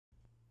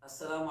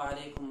আসসালামু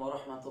আলাইকুম ওয়া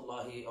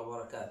রাহমাতুল্লাহি ওয়া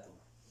বারাকাতুহু।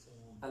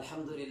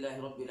 আলহামদুলিল্লাহি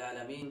রাব্বিল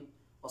আলামিন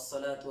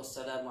ওয়াসসালাতু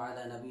ওয়াসসালামু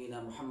আলা নবিয়িনা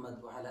মুহাম্মদ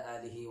ওয়া আলা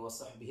আলিহি ওয়া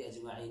সাহবিহি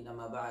আজমাইন,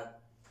 আম্মা বা'দ।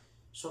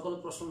 সকল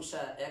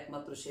প্রশংসা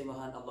একমাত্র সেই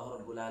মহান আল্লাহ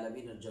রাব্বুল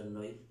আলামিনের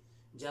জন্যই,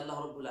 যে আল্লাহ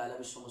রাব্বুল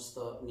আলামিন সমস্ত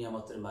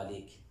নিয়ামতের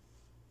মালিক,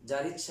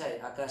 যার ইচ্ছায়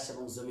আকাশ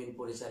এবং জমিন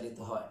পরিচালিত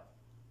হয়।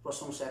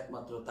 প্রশংসা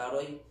একমাত্র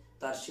তারই,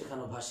 তার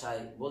শেখানো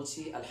ভাষায়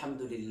বলছি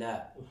আলহামদুলিল্লাহ।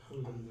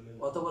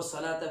 অতঃপর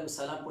সালাত এবং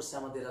সালাম পড়ছি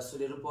আমাদের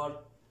রাসূলের উপর,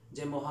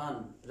 যে মহান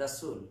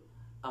রাসূল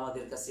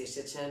আমাদের কাছে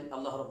এসেছেন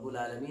আল্লাহ রাব্বুল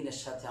আলামিনের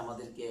সাথে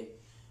আমাদেরকে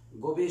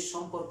গভীর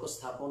সম্পর্ক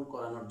স্থাপন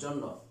করানোর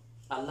জন্য।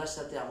 আল্লাহর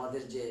সাথে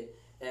আমাদের যে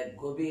এক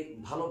গভীর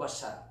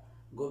ভালোবাসা,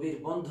 গভীর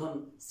বন্ধন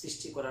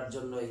সৃষ্টি করার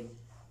জন্যই,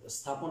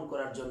 স্থাপন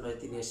করার জন্যই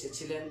তিনি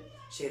এসেছিলেন।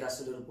 সেই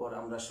রাসূলের উপর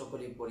আমরা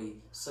সকলেই পড়ি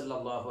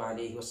সাল্লাল্লাহু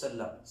আলাইহি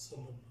ওয়াসাল্লাম।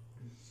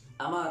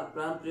 আমার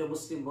প্রাণপ্রিয়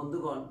মুসলিম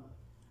বন্ধুগণ,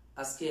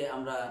 আজকে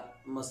আমরা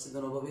মসজিদ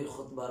নববীর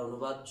খুতবার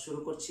অনুবাদ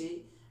শুরু করছি।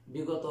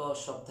 বিগত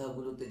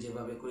সপ্তাহগুলোতে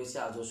যেভাবে করেছি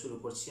আজও শুরু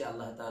করছি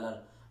আল্লাহ তাআলার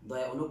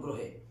দয়া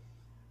অনুগ্রহে।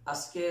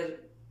 আজকের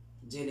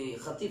যিনি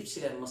খতিব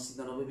ছিলেন মসজিদ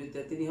নববীতে,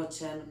 তিনি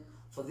হচ্ছেন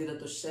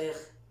ফজিলাতুশ শেখ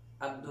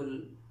আব্দুল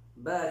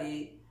বারি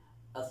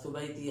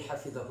আস-সুবাইতি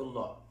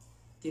হাফিজাহুল্লাহ।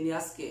 তিনি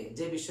আজকে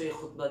যে বিষয়ে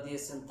খুতবা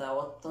দিয়েছেন তা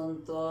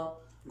অত্যন্ত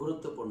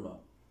গুরুত্বপূর্ণ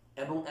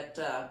এবং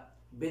একটা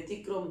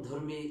ব্যতিক্রম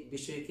ধর্মী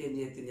বিষয়কে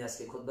নিয়ে তিনি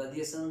আজকে খুতবা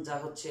দিয়েছেন, যা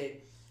হচ্ছে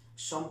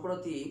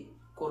সম্প্রতি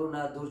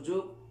করোনা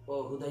দুর্যোগ ও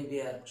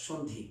হুদাইবিয়ার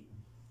সন্ধি।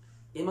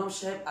 ইমাম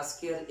সাহেব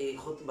আজকের এই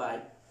খুতবায়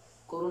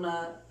করোনা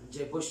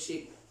যে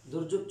বৈশ্বিক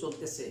দুর্যোগ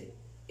চলতেছে,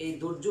 এই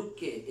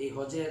দুর্যোগকে, এই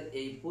হজের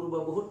এই পূর্ব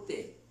মুহূর্তে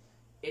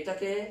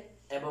এটাকে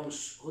এবং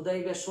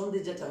হুদাইবিয়া সন্ধি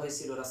যেটা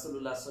হয়েছিল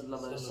রাসূলুল্লাহ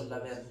সাল্লাল্লাহু আলাইহি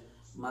ওয়াসাল্লামের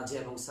মাঝে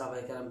এবং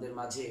সাহাবায়ে কেরামদের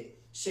মাঝে,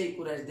 সেই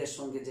কুরাইশদের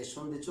সঙ্গে যে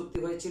সন্ধি চুক্তি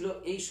হয়েছিল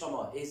এই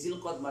সময়, এই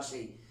জিলকদ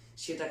মাসেই,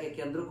 সেটাকে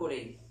কেন্দ্র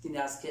করেই তিনি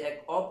আজকে এক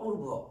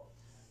অপূর্ব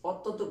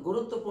অত্যন্ত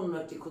গুরুত্বপূর্ণ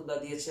একটি খুতবা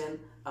দিয়েছেন।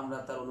 আমরা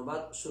তার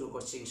অনুবাদ শুরু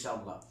করছি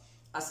ইনশাআল্লাহ।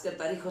 আজকের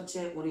তারিখ হচ্ছে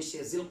 19শে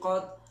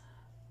জিলকদ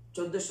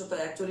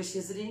 1441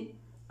 হিজরি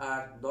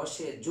আর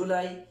 10শে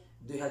জুলাই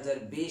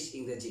 2020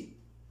 ইংরেজি।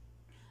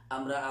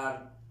 আমরা আর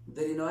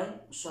দেরি নয়,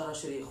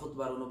 সরাসরি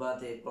খুতবার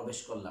অনুবাদে প্রবেশ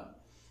করলাম।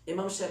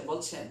 ইমাম সাহেব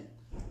বলছেন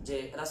যে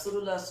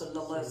রাসূলুল্লাহ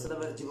সাল্লাল্লাহু আলাইহি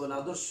ওয়াসাল্লামের জীবন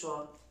আদর্শ,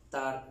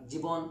 তার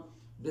জীবন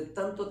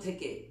বৃত্তান্ত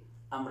থেকে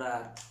আমরা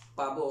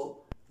পাবো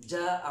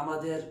যা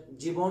আমাদের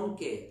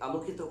জীবনকে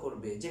আলোকিত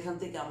করবে, যেখান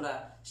থেকে আমরা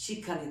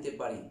শিক্ষা নিতে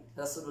পারি।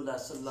 রাসূলুল্লাহ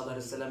সাল্লাল্লাহু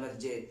আলাইহি ওয়াসাল্লামের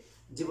যে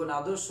জীবন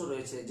আদর্শ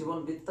রয়েছে, জীবন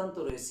বৃত্তান্ত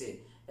রয়েছে,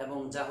 এবং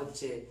যা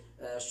হচ্ছে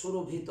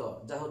সুরভিত,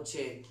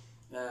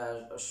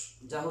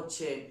 যা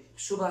হচ্ছে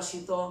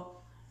সুভাষিত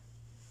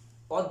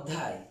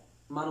অধ্যায়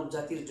মানব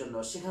জাতির জন্য,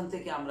 সেখান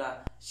থেকে আমরা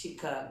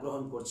শিক্ষা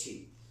গ্রহণ করছি।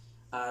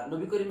 আর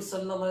নবী করিম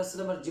সাল্লাল্লাহু আলাইহি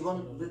ওয়াসাল্লামের জীবন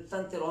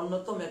বৃত্তান্তের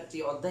অন্যতম একটি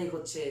অধ্যায়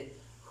হচ্ছে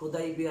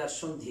হুদাইবিয়ার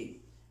সন্ধি।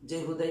 যে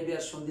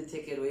হুদাইবিয়ার সন্ধি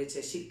থেকে রয়েছে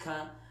শিক্ষা,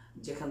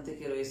 যেখান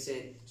থেকে রয়েছে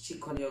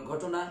শিক্ষণীয়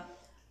ঘটনা,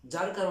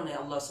 যার কারণে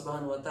আল্লাহ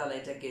সুবহানাহু ওয়া তাআলা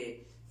এটাকে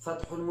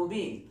ফাতহুল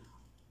মুবিন,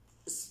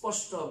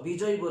 স্পষ্ট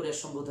বিজয় বলে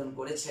সম্বোধন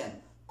করেছেন।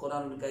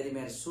 কোরআনুল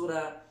কারীমের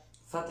সূরা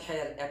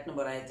ফাতহের 1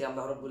 নম্বর আয়াতে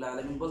আল্লাহ রাব্বুল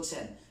আলামিন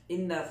বলছেন,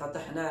 ইন্না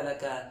ফাতাহনা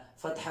লাকা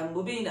ফাতহাম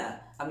মুবিনা,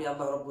 আমি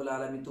আল্লাহ রাব্বুল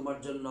আলামিন তোমার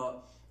জন্য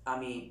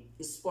আমি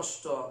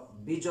স্পষ্ট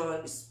বিজয়,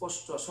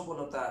 স্পষ্ট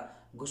সফলতা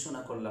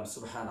ঘোষণা করলাম।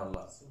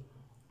 সুবহানাল্লাহ।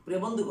 প্রিয়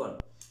বন্ধুগণ,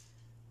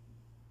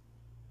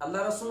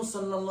 আল্লাহ রাসূল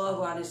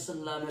সাল্লাল্লাহু আলাইহি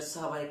ওয়াসাল্লামের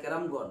সাহাবায়ে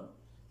কেরামগণ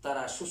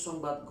তারা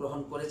সুসংবাদ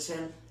গ্রহণ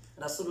করেছেন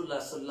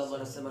রাসূলুল্লাহ সাল্লাল্লাহু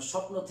আলাইহি ওয়াসাল্লামের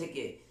স্বপ্ন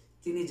থেকে।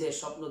 তিনি যে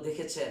স্বপ্ন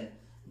দেখেছেন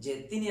যে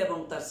তিনি এবং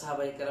তার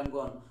সাহাবায়ে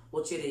কেরামগণ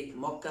অচিরেই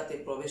মক্কাতে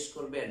প্রবেশ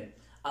করবেন,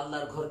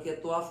 আল্লাহর ঘরকে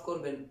তোয়াফ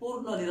করবেন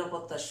পূর্ণ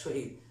নিরাপত্তার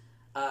সহিত,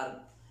 আর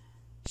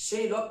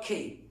সেই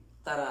লক্ষ্যেই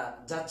তারা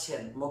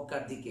যাচ্ছেন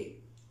মক্কার দিকে।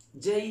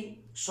 যেই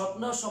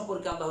স্বপ্ন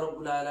সম্পর্কে আল্লাহ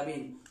রাব্বুল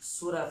আলামিন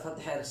সূরা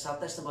ফাতহের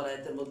 27 নম্বর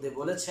আয়াতের মধ্যে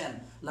বলেছেন,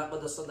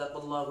 লাকাদ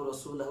সাদাকাল্লাহু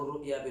রাসূলাহু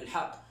রুইয়া বিল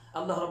হক,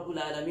 আল্লাহ রাব্বুল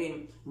আলামিন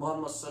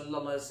মুহাম্মদ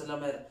সাল্লাল্লাহু আলাইহি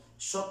ওয়াসাল্লামের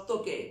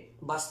সত্যকে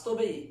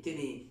বাস্তবেই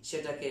তিনি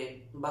সেটাকে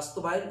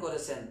বাস্তবায়ন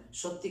করেছেন,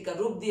 সত্যিকার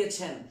রূপ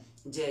দিয়েছেন,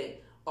 যে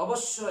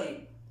অবশ্যই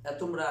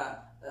তোমরা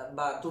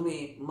বা তুমি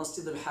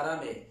মসজিদুল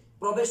হারামে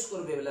প্রবেশ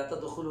করবে, লা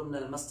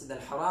তাদখুলুনাল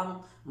মসজিদুল হারাম,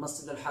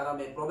 মসজিদুল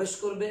হারামে প্রবেশ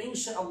করবে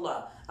ইনশাআল্লাহ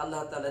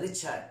আল্লাহ তাআলার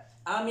ইচ্ছায়,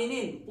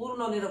 আমিনিন, পূর্ণ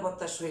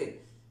নিরাপত্তার সহিত।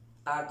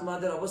 আর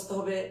তোমাদের অবস্থা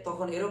হবে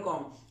তখন এরকম,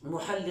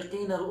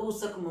 মুহাল্লিকিনা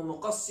রুউসাকুম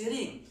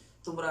মুকাসসিরিন,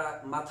 তোমরা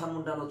মাথা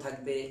মুন্ডানো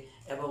থাকবে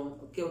এবং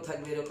কেউ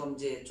থাকবে এরকম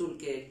যে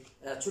চুলকে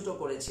ছোট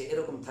করেছে,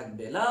 এরকম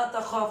থাকবে। লা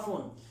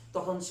তাখাফুন,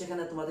 তখন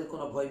সেখানে তোমাদের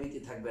কোনো ভয়ভীতি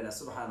থাকবে না।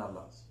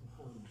 সুবহানাল্লাহ।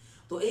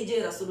 তো এই যে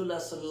রাসূলুল্লাহ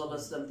সাল্লাল্লাহু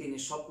আলাইহি ওয়াসাল্লাম তিনি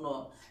স্বপ্ন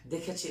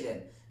দেখেছিলেন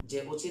যে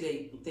অচিরেই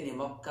তিনি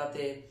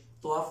মক্কাতে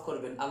তোয়াফ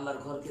করবেন,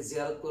 আল্লাহর ঘরকে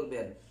জিয়ারত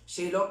করবেন,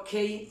 সেই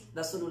লক্ষ্যেই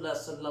রাসূলুল্লাহ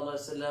সাল্লাল্লাহু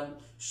আলাইহি ওয়াসাল্লাম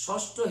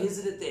 6ষ্ঠ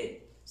হিজরিতে,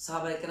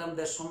 সাহাবায়ে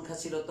কেরামদের সংখ্যা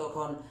ছিল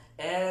তখন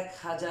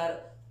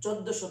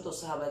 1400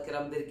 সাহাবায়ে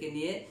কেরামদেরকে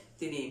নিয়ে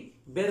তিনি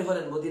বের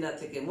হলেন মদিনা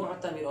থেকে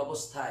মুতামির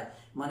অবস্থায়,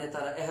 মানে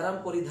তারা ইহরাম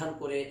পরিধান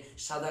করে,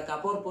 সাদা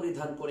কাপড়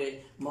পরিধান করে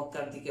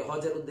মক্কার দিকে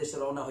হজের উদ্দেশ্যে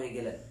রওনা হয়ে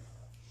গেলেন।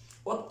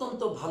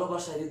 অত্যন্ত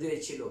ভালোবাসা হৃদয়ে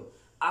ছিল,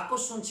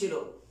 আকর্ষণ ছিল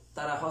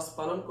তারা হজ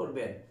পালন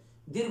করবেন।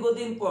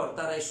 দীর্ঘদিন পর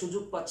তারা এই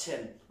সুযোগ পাচ্ছেন,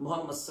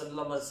 মুহাম্মদ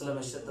সাল্লাল্লাহু আলাইহি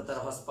ওয়াসাল্লামের সাথে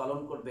তারা হজ পালন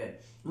করবেন।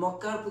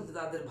 মক্কার প্রতি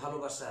তাদের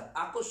ভালোবাসা,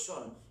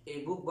 আকর্ষণ, এই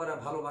বুক ভরা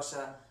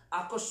ভালোবাসা,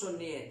 আকর্ষণ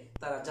নিয়ে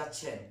তারা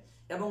যাচ্ছেন।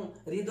 এবং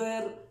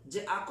হৃদয়ের যে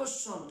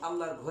আকর্ষণ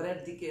আল্লাহর ঘরের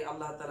দিকে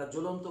আল্লাহ তাআলা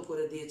জ্বলন্ত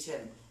করে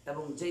দিয়েছেন।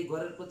 এবং যেই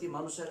ঘরের প্রতি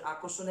মানুষের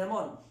আকর্ষণ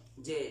এমন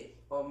যে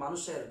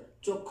মানুষের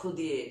চক্ষু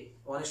দিয়ে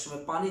অনেক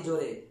সময় পানি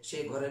ঝরে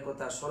সেই ঘরের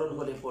কথা স্মরণ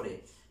হলে পড়ে।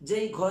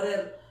 যেই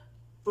ঘরের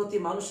প্রতি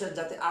মানুষের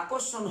যাতে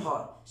আকর্ষণ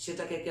হয়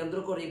সেটাকে কেন্দ্র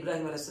করে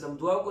ইব্রাহিম আলাইহিস সালাম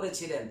দোয়া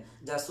করেছিলেন,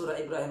 যা সূরা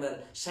ইব্রাহিমের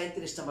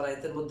 37 নম্বর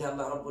আয়াতের মধ্যে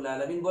আল্লাহ রাব্বুল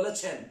আলামিন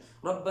বলেছেন,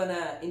 রব্বানা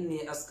ইন্নী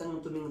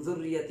আসকানতু মিন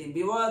যুররিয়াতি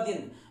বিওয়াদিন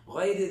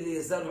গায়রি যি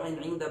যারইন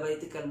ইনদা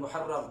বাইতিকাল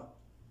মুহাররম।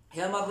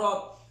 হে আমার রব,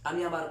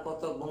 আমি আমার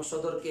কত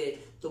বংশধরকে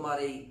তোমার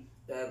এই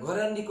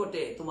ঘরের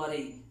নিকটে, তোমার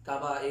এই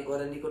কাবা এই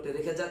ঘরের নিকটে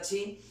রেখে যাচ্ছি।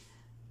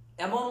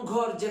 এমন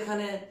ঘর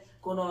যেখানে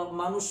কোনো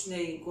মানুষ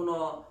নেই, কোনো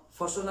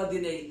ফসলাদি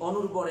নেই,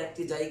 অনুর্বর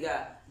একটি জায়গা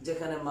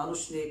যেখানে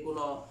মানুষ নেই,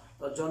 কোনো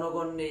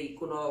জনগণ নেই,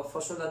 কোনো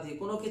ফসলাদি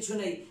কোনো কিছু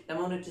নেই,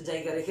 এমন একটি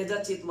জায়গা রেখে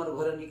যাচ্ছি তোমার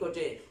ঘরের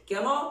নিকটে।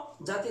 কেন?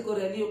 যাতে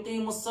করে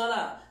লিউকিমুস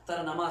সালাহ,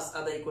 তারা নামাজ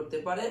আদায় করতে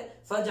পারে।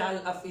 ফাজআল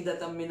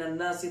আফিদাতাম মিনান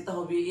নাসি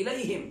তাহবি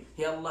ইলাইহিম।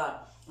 হে আল্লাহ,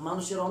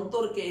 মানুষের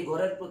অন্তরকে এই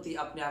ঘরের প্রতি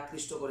আপনি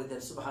আকৃষ্ট করে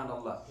দেন।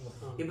 সুবহানাল্লাহ।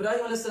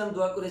 ইব্রাহিম আলাইহিস সালাম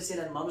দোয়া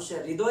করেছিলেন মানুষের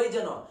হৃদয়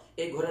যেন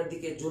এই ঘরের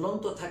দিকে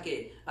ঝুলন্ত থাকে।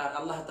 আর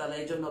আল্লাহ তাআলা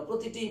এই জন্য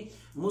প্রতিটি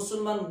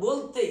মুসলমান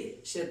বলতেই,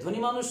 সে ধনী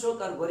মানুষ হোক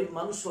আর গরিব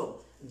মানুষ হোক,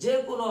 যে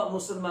কোনো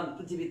মুসলমান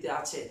পৃথিবীতে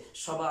আছে,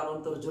 সবার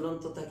অন্তর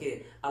ঝুলন্ত থাকে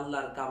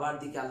আল্লাহর কাবার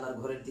দিকে, আল্লাহর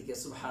ঘরের দিকে।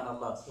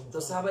 সুবহানাল্লাহ। তো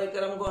সাহাবায়ে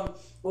কেরামগণ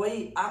ওই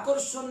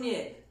আকর্ষণ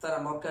নিয়ে তারা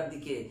মক্কার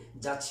দিকে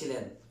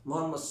যাচ্ছিলেন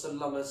মুহাম্মদ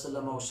সাল্লাল্লাহু আলাইহি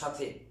ওয়াসাল্লামের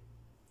সাথে।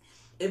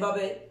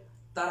 এভাবে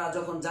তারা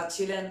যখন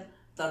যাচ্ছিলেন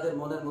তাদের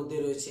মনের মধ্যে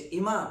রয়েছে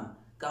ঈমান,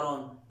 কারণ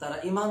তারা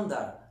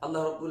ঈমানদার।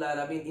 আল্লাহ রাব্বুল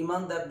আলামিন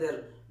ঈমানদারদের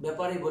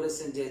ব্যাপারে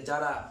বলেছেন যে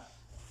যারা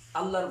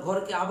আল্লাহর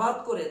ঘরকে আবাদ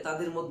করে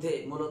তাদের মধ্যে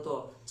মূলত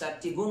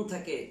 4টি গুণ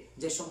থাকে,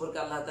 যে সম্পর্কে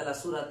আল্লাহ তাআলা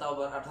সূরা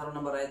তাওবার 18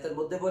 নম্বর আয়াতের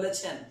মধ্যে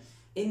বলেছেন,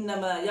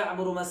 ইন্নামা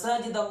ইয়া'মুরু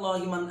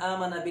মাসাজিদাল্লাহি মান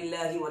আমানা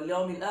বিল্লাহি ওয়াল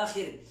ইয়াউমিল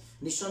আখির।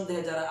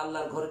 নিঃসন্দেহে যারা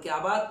আল্লাহর ঘরকে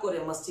আবাদ করে,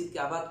 মসজিদকে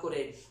আবাদ করে,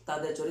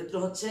 তাদের চরিত্র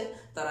হচ্ছে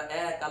তারা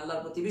এক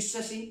আল্লাহর প্রতি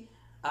বিশ্বাসী,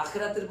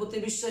 আখিরাতের প্রতি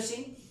বিশ্বাসী,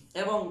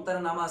 এবং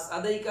তারা নামাজ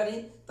আদায়কারী,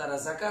 তারা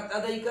যাকাত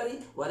আদায়কারী,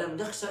 ওয়ালাম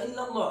ইয়াখশা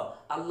ইল্লাল্লাহ,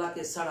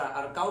 আল্লাহকে ছাড়া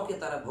আর কাউকে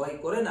তারা ভয়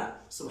করে না।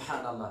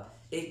 সুবহানাল্লাহ।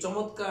 এই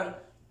চমৎকার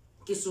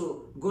কিছু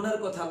গুণের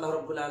কথা আল্লাহ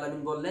রাব্বুল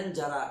আলামিন বললেন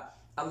যারা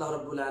আল্লাহ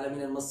রাব্বুল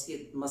আলামিনের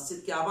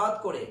মসজিদকে আবাদ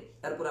করে।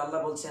 এরপর আল্লাহ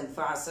বলছেন,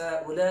 ফাআসা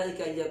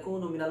উলাইকা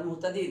ইয়াকুনু মিনাল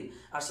মুহতাদিন,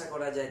 আশা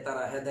করা যায়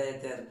তারা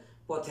হেদায়েতের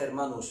পথের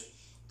মানুষ।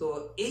 তো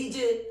এই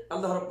যে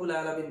আল্লাহ রাব্বুল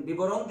আলামিন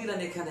বিবরণ দিলেন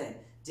এখানে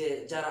যে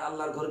যারা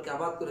আল্লাহর ঘরকে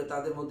আবাদ করে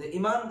তাদের মধ্যে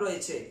ঈমান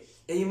রয়েছে,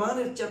 এই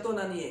ঈমানের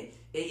চেতনা নিয়ে,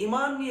 এই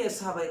ঈমান নিয়ে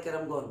সাহাবায়ে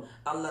কেরামগণ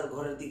আল্লাহর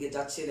ঘরের দিকে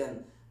যাচ্ছিলেন।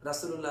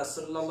 রাসূলুল্লাহ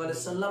সাল্লাল্লাহু আলাইহি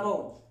ওয়াসাল্লামও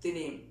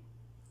তিনি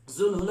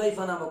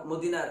জুলহুলাইফা নামক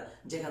মদিনার,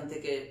 যেখান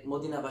থেকে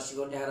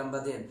মদিনাবাসীগণ ইহরাম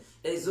বাঁধেন,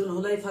 এই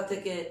জুলহুলাইফা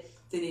থেকে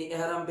তিনি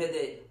ইহরাম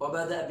বেঁধে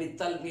ওয়াবাদা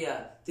বিতালবিয়া,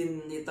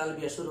 তিনি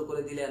তালবিয়া শুরু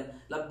করে দিলেন,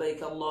 লাব্বাইক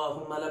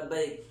আল্লাহুম্মা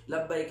লাব্বাইক,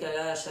 লাব্বাইক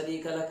লা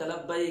শারীকা লাকা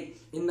লাব্বাইক,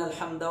 ইন্নাল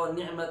হামদা ওয়ান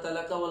নি'মাতা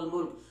লাকা ওয়াল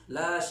মুলক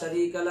লা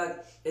শারীকা লাক।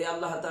 এই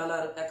আল্লাহ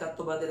তাআলার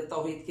একাত্মবাদের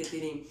তাওহীদকে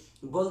তিনি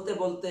বলতে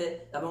বলতে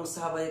এবং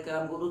সাহাবায়ে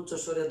কেরামগণ উচ্চ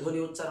স্বরে ধ্বনি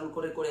উচ্চারণ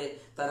করে করে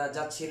তারা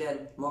যাচ্ছিলেন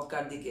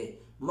মক্কার দিকে।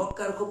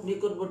 মক্কার খুব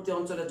নিকটবর্তী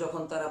অঞ্চলে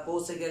যখন তারা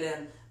পৌঁছে গেলেন,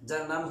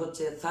 যার নাম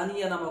হচ্ছে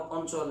থানিয়া নামক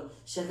অঞ্চল,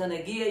 সেখানে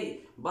গিয়েই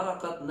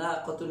বারাকাত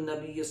নাকাতুন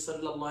নবী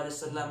সাল্লাল্লাহু আলাইহি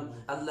ওয়াসাল্লাম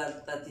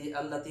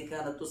আল্লাতী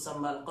কানাত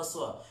তুসাম্মাল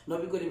কসওয়া,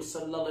 নবী করিম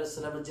সাল্লাল্লাহু আলাইহি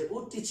ওয়াসাল্লামের যে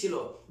উটটি ছিল,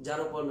 যার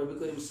উপর নবী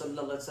করিম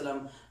সাল্লাল্লাহু আলাইহি ওয়াসাল্লাম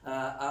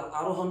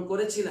আরোহণ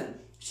করেছিলেন,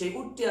 সেই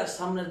উটটি আর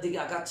সামনের দিকে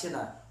আগাচ্ছে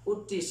না।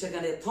 উটটি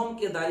সেখানে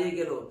থমকে দাঁড়িয়ে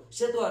গেল,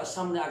 সে তো আর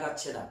সামনে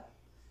আগাচ্ছে না।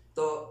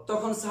 তো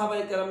তখন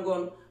সাহাবায়ে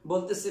কেরামগণ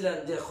বলতেছিলেন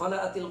যে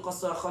খলাআতিল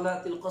কসওয়া,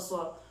 খলাআতিল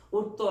কসওয়া,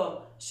 উট তো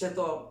সে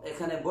তো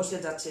এখানে বসে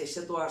যাচ্ছে,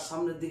 সে তো আর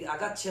সামনের দিকে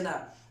আগাচ্ছে না।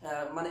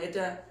 মানে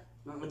এটা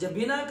যে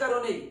বিনা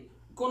কারণেই,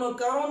 কোনো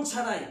কারণ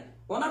ছাড়াই,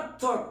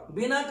 অনর্থক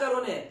বিনা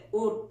কারণে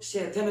উট সে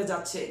থেমে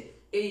যাচ্ছে,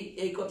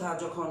 এই কথা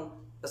যখন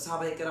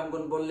সাহাবায়ে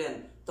কেরামগণ বললেন,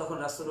 তখন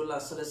রাসূলুল্লাহ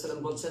সাল্লাল্লাহু আলাইহি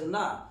ওয়াসাল্লাম বলছেন,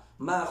 না,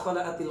 মা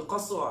খলাআতিল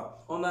কসওয়া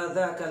ওয়া মা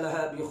যাকা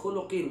লাহা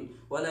বিখুলুকিন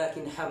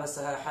ওয়ালাকিন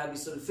হাবাসাহা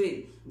হাবিসুল ফিল,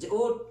 যে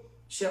উট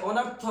সে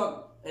অনর্থক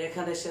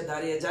এখানে সে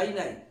দাঁড়িয়ে যায়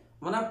নাই,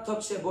 অনর্থক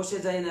সে বসে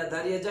যায় না,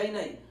 দাঁড়িয়ে যায়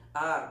নাই,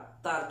 আর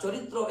তার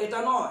চরিত্র এটা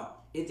নয়।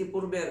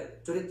 ইতিপূর্বের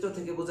চরিত্র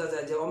থেকে বোঝা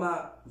যায় যে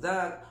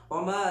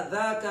ওমা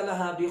যাকা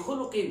লাহা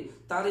বিখুলুকিন,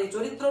 তার এই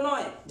চরিত্র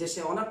নয় যে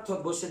সে অনর্থক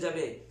বসে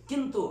যাবে,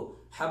 কিন্তু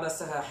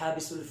হাবাসাহা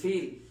হাবিসুল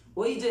ফিল,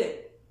 ওই যে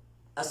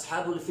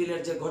আসহাবুল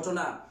ফিলের যে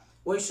ঘটনা,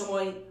 ওই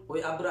সময় ওই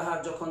আব্রাহার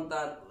যখন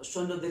তার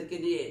সৈন্যদেরকে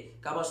নিয়ে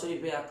কাবা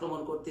শরীফে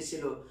আক্রমণ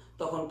করতেছিল,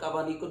 তখন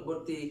কাবা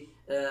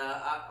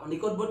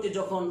নিকটবর্তী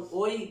যখন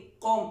ওই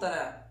কওম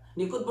তারা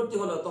নিকটবর্তী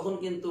হলো, তখন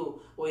কিন্তু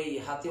ওই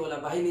হাতিওয়ালা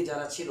বাহিনী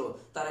যারা ছিল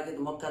তারা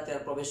কিন্তু মক্কাতে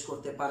আর প্রবেশ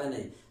করতে পারে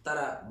নাই,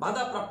 তারা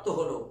বাধাপ্রাপ্ত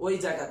হলো ওই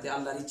জায়গাতে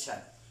আল্লাহর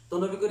ইচ্ছায়। তো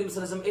নবী করিম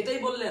সাল্লাল্লাহু আলাইহি ওয়াসাল্লাম এটাই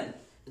বললেন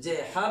যে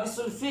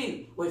হাবিসুল ফিল,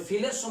 ওই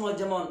ফিলের সময়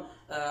যেমন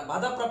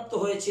বাধাপ্রাপ্ত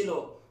হয়েছিল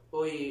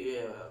ওই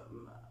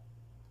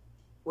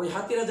ওই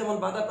হাতিরা যেমন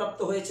বাধাপ্রাপ্ত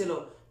হয়েছিল,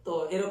 তো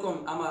এরকম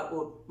আমার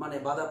উট মানে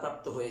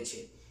বাধাপ্রাপ্ত হয়েছে।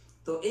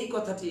 তো এই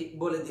কথাটি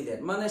বলে দিলেন,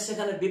 মানে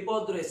সেখানে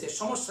বিপদ রয়েছে,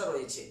 সমস্যা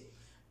রয়েছে।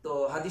 তো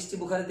হাদিসটি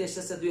বুখারীতে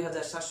এসেছে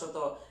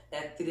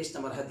 2731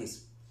 নম্বর হাদিস।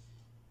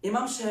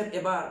 ইমাম সাহেব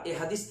এবার এই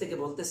হাদিস থেকে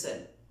বলতেছেন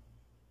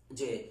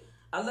যে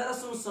আল্লাহ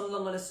রাসূল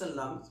সাল্লাল্লাহু আলাইহি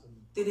সাল্লাম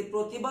তিনি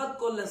প্রতিবাদ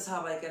করলেন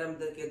সাহাবায়ে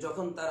কেরামদেরকে,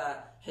 যখন তারা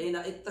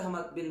হেইনা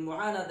ইত্তাহামাত বিল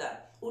মুআনাদা,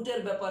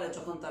 উটের ব্যাপারে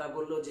যখন তারা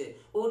বলল যে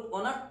উট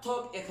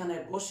অনার্থক এখানে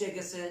বসে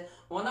গেছে,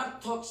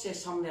 অনার্থক সে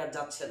সামনে আর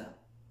যাচ্ছে না।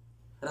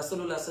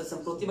 রাসূলুল্লাহ সাল্লাল্লাহু আলাইহি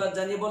ওয়াসাল্লাম প্রতিবাদ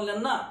জানিয়ে বললেন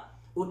না,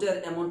 উটের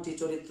এমনটি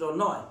চরিত্র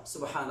নয়।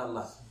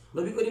 সুবহানাল্লাহ।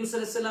 নবী করিম সাল্লাল্লাহু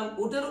আলাইহি ওয়াসাল্লাম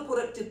উটের উপর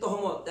একটি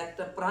তহমত,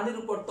 একটা প্রাণীর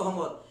উপর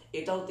তহমত,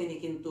 এটাও তিনি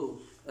কিন্তু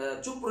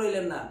চুপ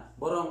রইলেন না,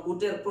 বরং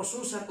উটের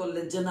প্রশংসা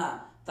করলেন যে না,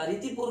 তার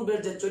ইতিপূর্বের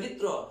যে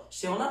চরিত্র,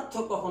 সে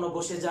অনার্থক কখনো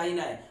বসে যায়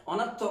নাই,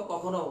 অনার্থক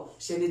কখনো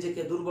সে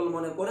নিজেকে দুর্বল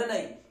মনে করে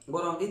নাই,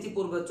 বরং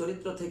ইতিপূর্বের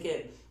চরিত্র থেকে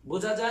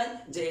বোঝা যায়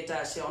যে এটা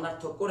সে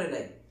অনার্থক করে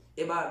নাই।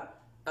 এবার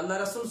আল্লাহ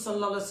রাসূল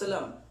সাল্লাল্লাহু আলাইহি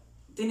ওয়াসাল্লাম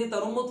তিনি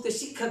তার উম্মতকে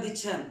শিক্ষা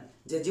দিচ্ছেন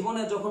যে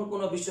জীবনে যখন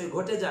কোনো বিষয়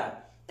ঘটে যায়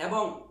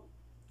এবং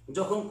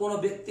যখন কোনো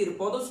ব্যক্তির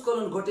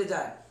পদস্খলন ঘটে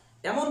যায়,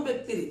 এমন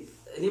ব্যক্তির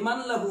লিমান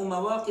লাহু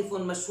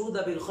মাওয়াকিফুন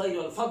মাশহুদা বিল খায়র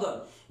ওয়াল ফাদল,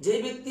 যে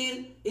ব্যক্তির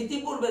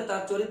ইতিপূর্বে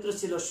তার চরিত্র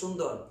ছিল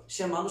সুন্দর,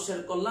 সে মানুষের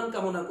কল্যাণ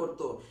কামনা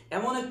করত,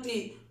 এমন একটি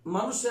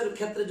মানুষের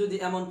ক্ষেত্রে যদি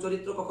এমন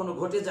চরিত্র কখনো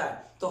ঘটে যায়,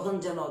 তখন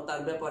যেন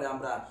তার ব্যাপারে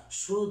আমরা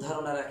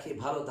সুধারণা রাখি,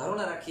 ভালো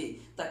ধারণা রাখি,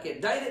 তাকে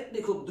ডাইরেক্টলি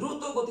খুব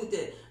দ্রুত গতিতে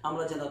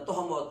আমরা যেন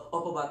তহমত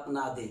অপবাদ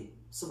না দিই।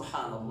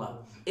 সুবহানাল্লাহ।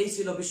 এই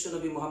ছিল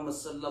বিশ্বনবী মুহাম্মদ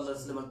সাল্লাল্লাহু আলাইহি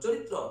ওয়াসাল্লামের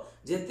চরিত্র,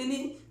 যে তিনি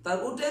তার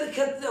উটের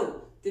ক্ষেত্রেও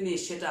তিনি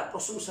সেটা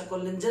প্রশংসা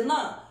করলেন যে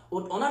না,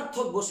 উট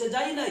অনার্থক বসে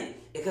যায় নাই,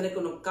 এখানে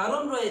কোনো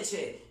কারণ রয়েছে,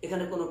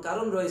 এখানে কোনো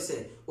কারণ রয়েছে।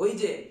 ওই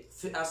যে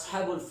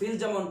আসহাবুল ফিল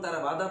যেমন তারা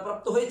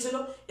বাধাপ্রাপ্ত হয়েছিল,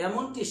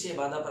 এমনটি সে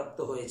বাধাপ্রাপ্ত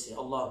হয়েছে।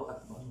 আল্লাহু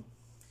আকবার।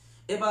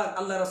 এবার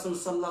আল্লাহ রাসূল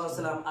সাল্লাল্লাহু আলাইহি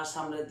ওয়াসাল্লাম আর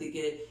সামনের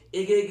দিকে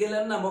এগিয়ে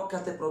গেলেন না,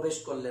 মক্কাতে প্রবেশ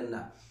করলেন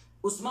না।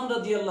 উসমান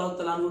রাদিয়াল্লাহু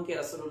তাআলা আনহুকে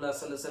রাসূলুল্লাহ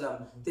সাল্লাল্লাহু আলাইহি ওয়াসাল্লাম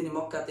তিনি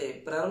মক্কাতে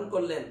প্রেরণ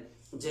করলেন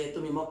যে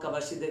তুমি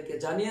মক্কাবাসীদেরকে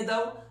জানিয়ে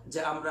দাও যে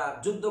আমরা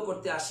যুদ্ধ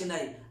করতে আসি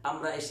নাই,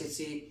 আমরা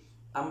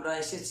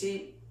এসেছি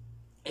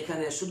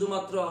এখানে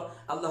শুধুমাত্র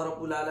আল্লাহ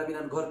রাব্বুল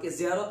আলামিনের ঘরকে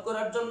জিয়ারত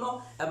করার জন্য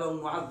এবং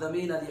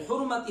মুআযযামিনা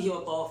লিহুরমাতিহি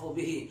ওয়া তাওয়াফু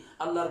বিহি,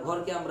 আল্লাহর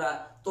ঘরকে আমরা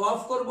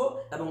তওয়াফ করব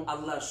এবং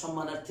আল্লাহর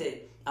সম্মানার্থে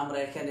আমরা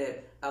এখানে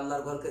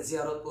আল্লাহর ঘরকে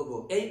জিয়ারত করব।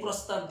 এই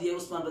প্রস্তাব দিয়ে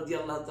উসমান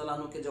রাদিয়াল্লাহু তাআলা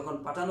আনহুকে যখন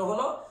পাঠানো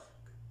হলো,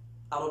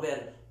 আরবের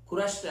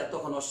কুরাইশরা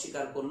তখন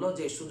অস্বীকার করলো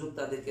যে সুযোগ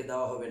তাদেরকে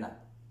দেওয়া হবে না।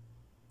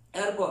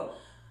 এরপর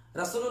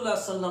রাসূলুল্লাহ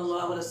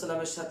সাল্লাল্লাহু আলাইহি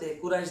ওয়াসাল্লামের সাথে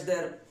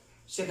কুরাইশদের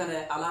সেখানে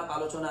আলাপ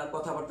আলোচনা,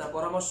 কথাবার্তা,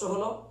 পরামর্শ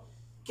হলো,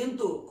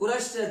 কিন্তু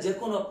কুরাইশরা যে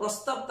কোনো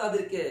প্রস্তাব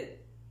তাদেরকে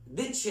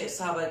দিচ্ছে,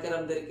 সাহাবায়ে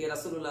কেরামদেরকে,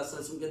 রাসূলুল্লাহ সাল্লাল্লাহু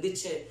আলাইহি ওয়াসাল্লামকে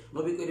দিচ্ছে,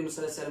 নবী করিম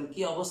সাল্লাল্লাহু আলাইহি ওয়াসাল্লাম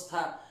কি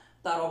অবস্থা,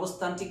 তার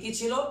অবস্থানটি কি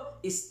ছিল?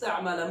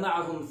 ইস্তা'মালা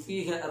মা'হুম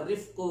ফিহা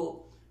আর-রিফকু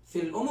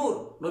ফিল উমুর,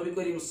 নবী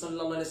করিম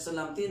সাল্লাল্লাহু আলাইহি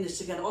ওয়াসাল্লাম তিনি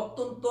সেখানে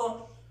অত্যন্ত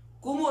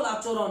কোমল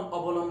আচরণ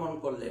অবলম্বন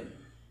করলেন।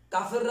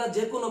 কাফেররা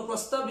যে কোনো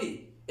প্রস্তাবই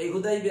এই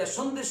হুদাইবিয়া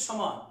সন্ধির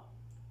সময়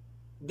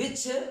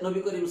দিচ্ছে, নবী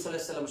করিম সাল্লাল্লাহু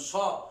আলাইহি ওয়াসাল্লাম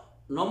সব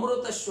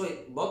নম্রতার সহিত,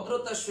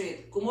 ভদ্রতার সহিত,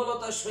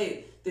 কোমলতার সহিত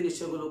তিনি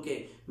সেগুলোকে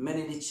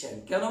মেনে নিচ্ছেন।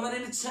 কেন মেনে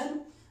নিচ্ছেন?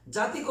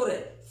 যাতে করে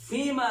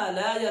ফিমা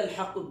লা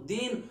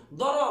ইয়ালহাকুদ্দিন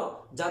দরর,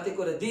 যাতে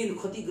করে দিন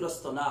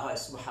ক্ষতিগ্রস্ত না হয়।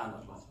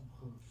 সুবহানাল্লাহ।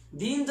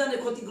 দিন যেন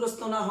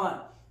ক্ষতিগ্রস্ত না হয়,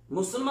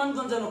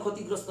 মুসলমানগণ যেন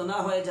ক্ষতিগ্রস্ত না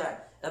হয়ে যায়,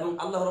 এবং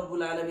আল্লাহ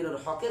রাব্বুল আলামিনের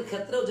হকের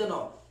ক্ষেত্রেও যেন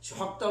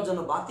হকটাও যেন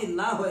বাতিল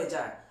না হয়ে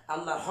যায়,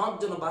 আল্লাহর হক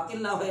যেন বাতিল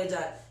না হয়ে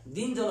যায়,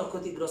 দিন যেন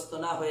ক্ষতিগ্রস্ত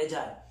না হয়ে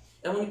যায়।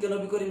 এমনকি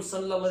নবী করিম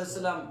সাল্লাল্লাহু আলাইহি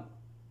ওয়াসাল্লাম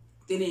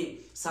তিনি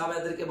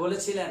সাহাবাদেরকে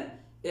বলেছিলেন,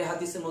 এই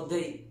হাদিসের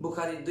মধ্যেই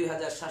বুখারীর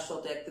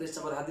 2731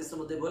 নম্বর হাদিসের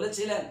মধ্যে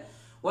বলেছিলেন,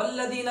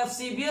 ওয়াল্লাযী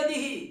নাফসি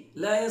বিয়াদিহি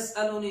লা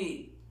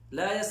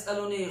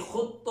ইয়াসআলুনি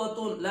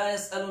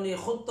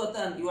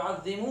খুত্তাতান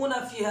ইউআযযিমুনা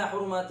ফিহা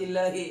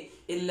হুরমাতিল্লাহি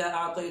ইল্লা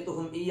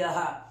আ'তাইতুহুম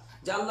ইয়াহা,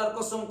 যে আল্লাহর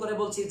কসম করে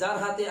বলছি যার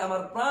হাতে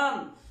আমার প্রাণ,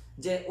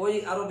 যে ওই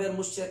আরবের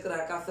মুশরিকরা,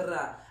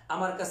 কাফেররা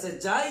আমার কাছে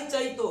যাই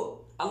চাইতো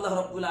আল্লাহ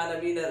রাব্বুল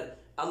আলামিনের,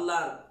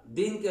 আল্লাহর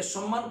দ্বীনকে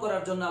সম্মান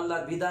করার জন্য,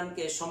 আল্লাহর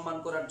বিধানকে সম্মান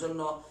করার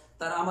জন্য,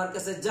 তারা আমার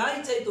কাছে যাই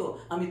চাইতো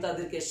আমি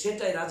তাদেরকে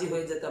সেটাই রাজি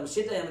হয়ে যেতাম,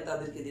 সেটাই আমি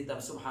তাদেরকে দিতাম।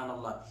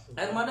 সুবহানাল্লাহ।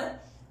 এর মানে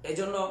এই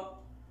জন্য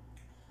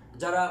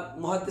যারা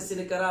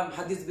মুহাদ্দিসিনে কেরাম,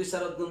 হাদিস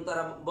বিশারদগণ,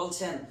 তারা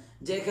বলছেন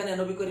যে এখানে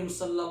নবী করিম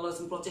সাল্লাল্লাহু আলাইহি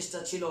ওয়াসাল্লাম প্রচেষ্টা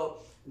ছিল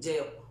যে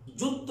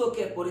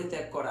যুদ্ধকে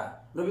পরিত্যাগ করা।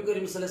 নবী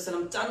করিম সাল্লাল্লাহু আলাইহি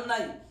ওয়াসাল্লাম চান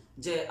নাই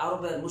যে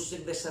আরবের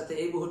মুশরিকদের সাথে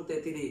এই মুহূর্তে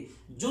তিনি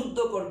যুদ্ধ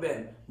করবেন,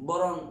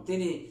 বরং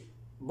তিনি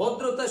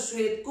ভদ্রতার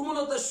সহিত,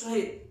 কোমলতার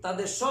সহিত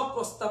তাদের সব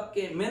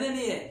প্রস্তাবকে মেনে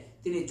নিয়ে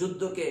তিনি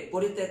যুদ্ধকে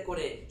পরিত্যাগ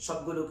করে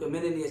সবগুলোকে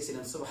মেনে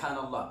নিয়েছিলেন।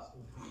 সুবহানাল্লাহ।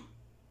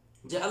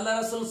 যে আল্লাহ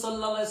রাসূল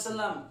সাল্লাল্লাহু আলাইহি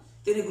ওয়াসাল্লাম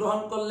তিনি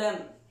গ্রহণ করলেন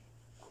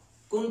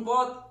কোন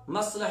পথ?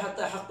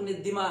 মাসলাহাতে হাকনিদ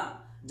দিমা,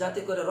 যাতে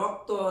করে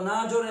রক্ত না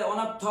ঝরে,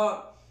 অনর্থক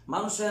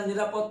মানুষের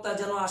নিরাপত্তা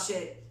যেন আসে,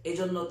 এই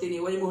জন্য তিনি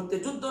ওই মুহূর্তে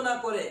যুদ্ধ না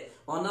করে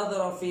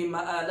অনাযরা ফি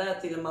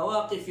মাআলাতিল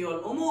মাওয়াকিফি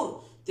ওয়াল উমুর,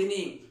 তিনি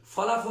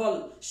ফলাফল,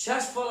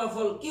 শেষ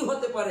ফলাফল কি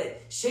হতে পারে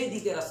সেই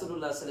দিকে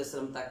রাসূলুল্লাহ সাল্লাল্লাহু আলাইহি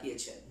ওয়াসাল্লাম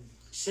তাকিয়েছেন।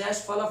 শেষ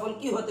ফলাফল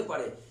কি হতে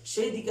পারে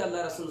সেই দিকে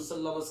আল্লাহ রাসূল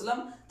সাল্লাল্লাহু আলাইহি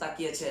ওয়াসাল্লাম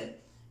তাকিয়েছেন।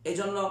 এই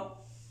জন্য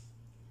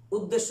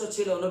উদ্দেশ্য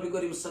ছিল নবী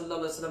করিম সাল্লাল্লাহু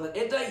আলাইহি ওয়াসাল্লামের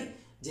এটাই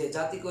যে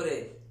জাতি করে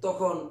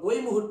তখন ওই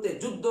মুহূর্তে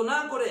যুদ্ধ না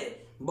করে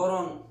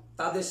বরং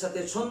তাদের সাথে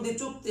সন্ধি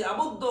চুক্তি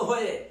আবদ্ধ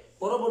হয়ে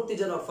পরবর্তী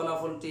যেন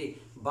ফলাফলটি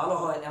ভালো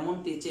হয়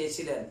এমনটি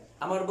চেয়েছিলেন।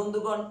 আমার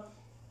বন্ধুগণ,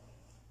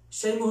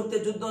 সেই মুহূর্তে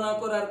যুদ্ধ না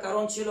করার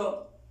কারণ ছিল,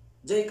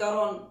 যেই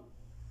কারণ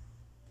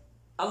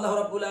আল্লাহ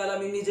রাব্বুল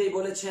আলামিন নিজেই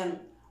বলেছেন,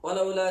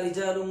 ওয়ালাউলা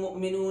রিজালুম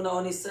মুমিনুনা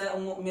ওয়া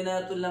নিসাউম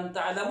মুমিনাতুন লাম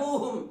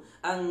তা'লামুহুম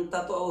আন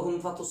তাতউহুম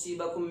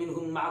ফাতুসিবাকুম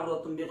মিনহুম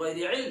মা'রাতুন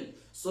বিগাইরি ইলম।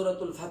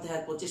 সূরাতুল ফাতিহা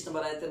 25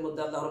 নম্বর আয়াতের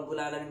মধ্যে আল্লাহ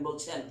রাব্বুল আলামিন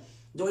বলছেন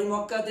যে ওই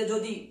মক্কাতে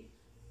যদি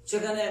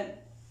সেখানে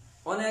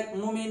অনেক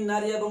মুমিন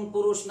নারী এবং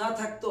পুরুষ না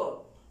থাকতো,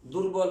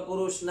 দুর্বল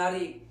পুরুষ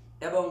নারী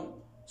এবং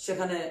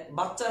সেখানে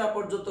বাচ্চারা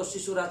পর্যন্ত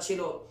শিশুরা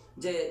ছিল,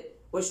 যে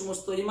ওই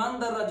সমস্ত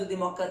ইমানদাররা যদি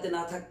মক্কাতে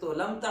না থাকতো,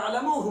 লাম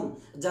তা'লামুহুম,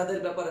 যাদের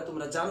ব্যাপারে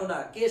তোমরা জানো না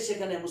কে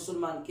সেখানে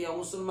মুসলমান কে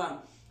অমুসলমান,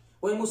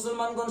 ওই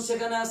মুসলমানগণ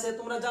সেখানে আছে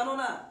তোমরা জানো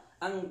না,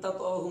 আন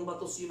তাতউহুম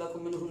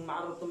ফাতুসিবাকুম মিনহুম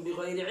মা'রাতুন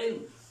বিগাইরি ইলম,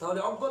 তাহলে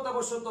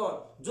অজ্ঞতাবশত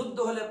যুদ্ধ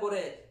হলে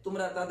পরে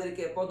তোমরা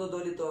তাদেরকে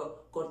পদদলিত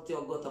করতে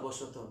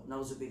অজ্ঞতাবশত।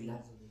 নাউজুবিল্লাহ।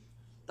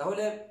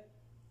 তাহলে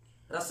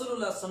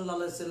রাসূলুল্লাহ সাল্লাল্লাহু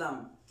আলাইহি ওয়াসাল্লাম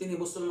তিনি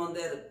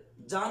মুসলমানদের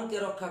জানকে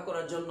রক্ষা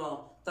করার জন্য,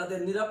 তাদের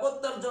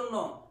নিরাপত্তার জন্য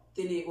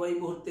তিনি ওই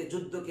মুহূর্তে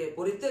যুদ্ধকে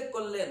পরিত্যাগ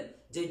করলেন,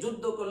 যে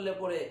যুদ্ধ করলে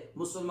পরে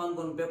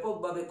মুসলমানগণ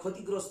ব্যাপকভাবে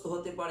ক্ষতিগ্রস্ত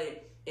হতে পারে।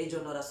 এই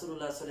জন্য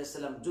রাসূলুল্লাহ সাল্লাল্লাহু আলাইহি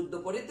ওয়াসাল্লাম যুদ্ধ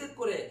পরিত্যাগ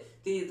করে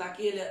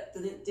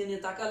তিনি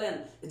তাকালেন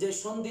যে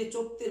সন্ধি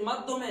চুক্তির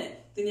মাধ্যমে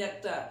তিনি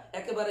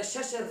একেবারে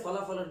শেষের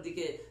ফলাফলের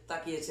দিকে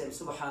তাকিয়েছেন।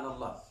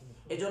 সুবহানাল্লাহ।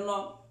 এই জন্য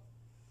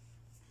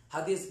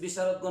হাদিস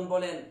বিশারদগণ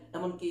বলেন,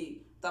 এমনকি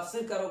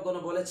তাফসীরকারকগণ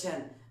বলেছেন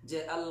যে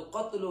আল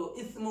কতলু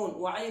ইসমুন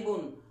ওয়া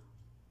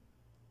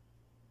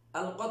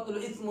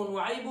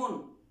আইবুন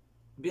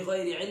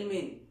বিগাইরি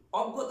ইলমিন,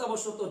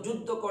 অজ্ঞতাবশত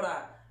যুদ্ধ করা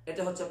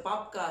এটা হচ্ছে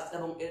পাপ কাজ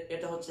এবং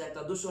এটা হচ্ছে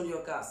একটা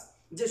দূষণীয় কাজ।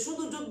 যে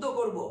শুধু যুদ্ধ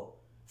করব,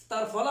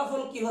 তার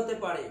ফলাফল কি হতে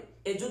পারে,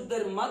 এই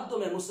যুদ্ধের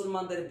মাধ্যমে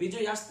মুসলমানদের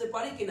বিজয় আসতে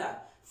পারে কিনা,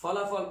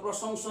 ফলাফল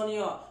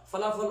প্রশংসনীয়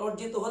ফলাফল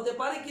অর্জিত হতে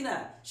পারে কিনা,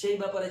 সেই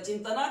ব্যাপারে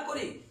চিন্তা না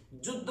করি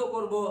যুদ্ধ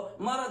করব,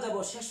 মারা যাব,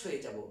 শেষ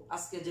হয়ে যাব।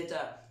 আজকে যেটা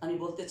আমি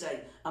বলতে চাই,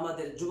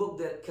 আমাদের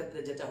যুবকদের ক্ষেত্রে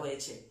যেটা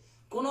হয়েছে,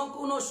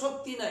 কোনো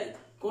শক্তি নাই,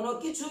 কোনো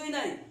কিছুই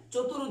নাই,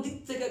 চতুর্দিক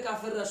থেকে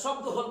কাফেররা সব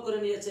দখল করে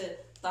নিয়েছে,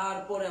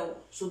 তারপরেও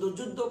শুধু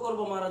যুদ্ধ করব,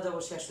 মারা যাব,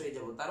 শেষ হয়ে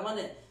যাব। তার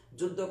মানে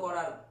যুদ্ধ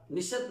করার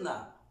নিষেধ না,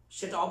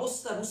 সেটা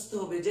অবস্থা বুঝতে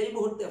হবে যে এই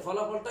মুহূর্তে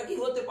ফলাফলটা কি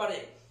হতে পারে,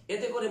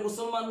 এতে করে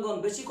মুসলমানগণ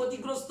বেশি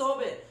ক্ষতিগ্রস্ত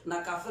হবে না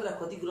কাফেররা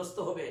ক্ষতিগ্রস্ত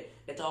হবে,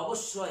 এটা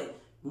অবশ্যই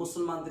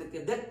মুসলমানদেরকে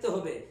দেখতে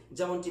হবে।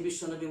 যেমনটি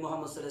বিশ্বনবী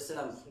মুহাম্মদ সাল্লাল্লাহু আলাইহি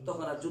ওয়াসাল্লাম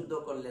তখন আর যুদ্ধ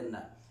করলেন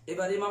না।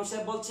 এবার ইমাম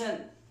সাহেব বলছেন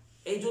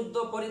এই যুদ্ধ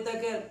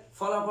পরিত্যাগের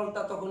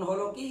ফলাফলটা তখন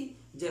হলো কি,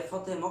 যে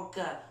ফতে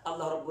মক্কা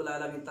আল্লাহ রাব্বুল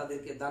আলামিন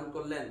তাদেরকে দান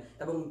করলেন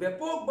এবং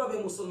ব্যাপকভাবে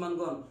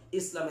মুসলমানগণ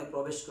ইসলামে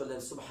প্রবেশ করলেন।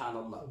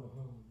 সুবহানাল্লাহ।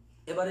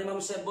 এবার ইমাম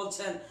সাহেব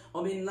বলছেন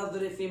ওমিন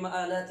নাযরি ফি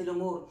মাআলাতিল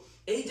উমুর,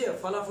 এই যে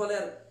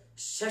ফলাফলের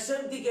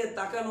শেষের দিকে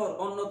তাকানোর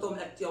অন্যতম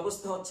একটি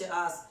অবস্থা হচ্ছে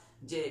আজ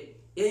যে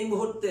এই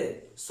মুহূর্তে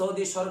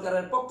সৌদি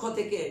সরকারের পক্ষ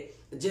থেকে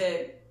যে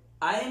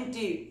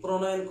আইনটি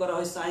প্রণয়ন করা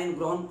হয়েছে, আইন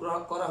গ্রহণ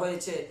করা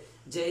হয়েছে,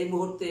 যে এই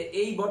মুহূর্তে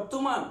এই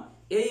বর্তমান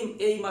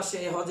এই মাসে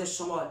হজের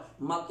সময়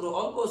মাত্র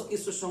অল্প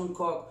কিছু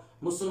সংখ্যক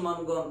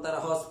মুসলমানগণ তারা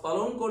হজ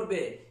পালন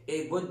করবে।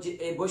 এই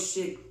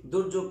বৈশ্বিক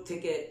দুর্যোগ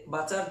থেকে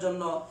বাঁচার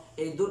জন্য,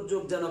 এই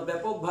দুর্যোগ যেন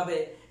ব্যাপকভাবে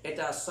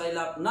এটা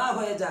সয়লাভ না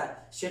হয়ে যায়,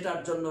 সেটার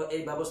জন্য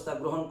এই ব্যবস্থা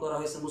গ্রহণ করা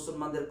হয়েছে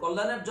মুসলমানদের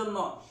কল্যাণের জন্য।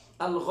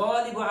 আল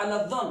গালিবু আলা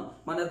যন,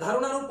 মানে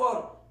ধারণার উপর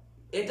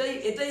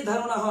এটাই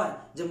ধারণা হয়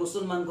যে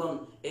মুসলমানগণ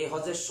এই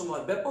হজের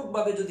সময়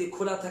ব্যাপকভাবে যদি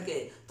খোলা থাকে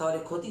তাহলে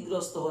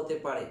ক্ষতিগ্রস্ত হতে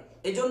পারে।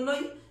 এই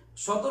জন্যই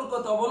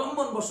সতর্কতা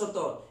অবলম্বন বশত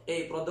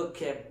এই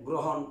পদক্ষেপ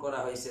গ্রহণ করা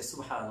হয়েছে।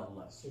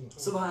 সুবহানাল্লাহ,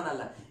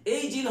 সুবহানাল্লাহ।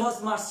 এই জিলহজ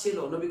মাস ছিল,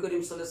 নবী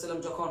করিম সাল্লাল্লাহু আলাইহি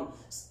ওয়াসাল্লাম যখন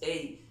এই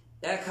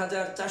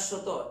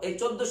 1400 এই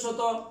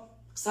 1400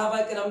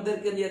 সাহাবায়ে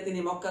কেরামদেরকে নিয়ে তিনি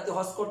মক্কাতে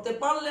হজ করতে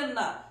পারলেন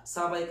না,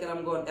 সাহাবায়ে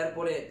কেরামগণ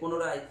এরপরে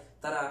পুনরায়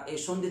তারা এই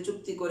সন্ধি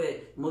চুক্তি করে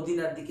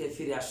মদিনার দিকে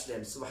ফিরে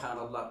আসলেন।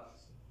 সুবহানাল্লাহ।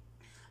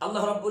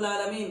 আল্লাহ রাব্বুল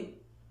আলামিন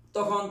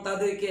তখন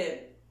তাদেরকে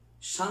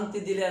শান্তি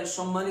দিলেন,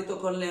 সম্মানিত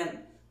করলেন,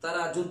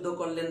 তারা যুদ্ধ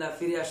করলেন না,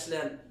 ফিরে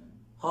আসলেন,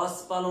 হজ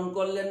পালন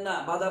করলেন না,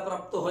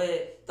 বাধাপ্রাপ্ত হয়ে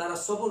তারা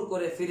সবুর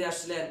করে ফিরে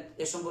আসলেন।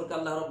 এ সম্পর্কে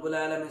আল্লাহ রাব্বুল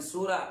আলামিন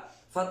সূরা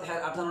ফাতিহার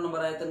 58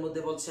 নম্বর আয়াতের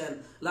মধ্যে বলছেন,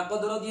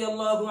 লাকাদ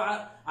রাদিয়াল্লাহু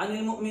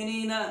আনিল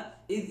মুমিনিনা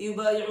ইয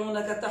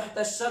ইউবাইউনাকা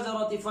তাহতা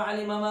আশ-শাজারাতি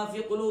ফাআলিমা মা ফি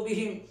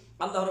কুলুবিহিম।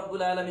 আল্লাহ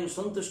রাব্বুল আলামিন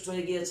সন্তুষ্ট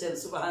হয়ে গিয়েছেন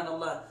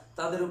সুবহানাল্লাহ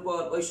তাদের উপর,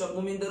 ওই সব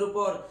মুমিনদের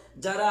উপর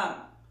যারা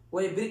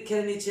ওই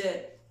বৃক্ষের নিচে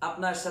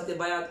আপনার সাথে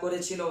বায়াত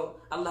করেছিল।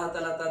 আল্লাহ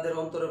তাআলা তাদের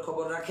অন্তরের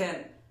খবর রাখেন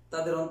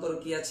তাদের অন্তর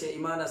কি আছে,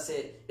 ঈমান আছে,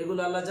 এগুলো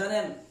আল্লাহ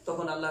জানেন।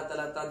 তখন আল্লাহ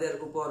তাআলা তাদের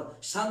উপর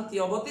শান্তি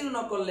অবতীর্ণ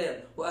করলেন,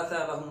 ওয়া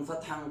আসাবাহুম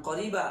ফাতহান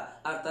করিবা,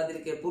 আর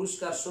তাদেরকে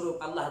পুরস্কার স্বরূপ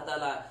আল্লাহ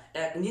তাআলা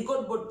এক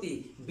নিকটবর্তী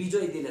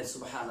বিজয় দিলেন।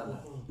 সুবহানাল্লাহ।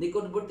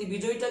 নিকটবর্তী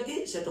বিজয়টা কি?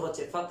 সেটা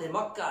হচ্ছে ফাতহে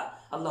মক্কা।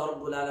 আল্লাহ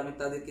রাব্বুল আলামিন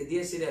তাদেরকে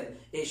দিয়েছিলেন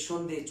এই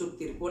সন্ধি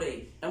চুক্তির পরেই।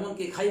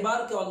 এমনকি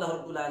খাইবারকে আল্লাহ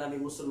রাব্বুল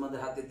আলামিন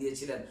মুসলমানদের হাতে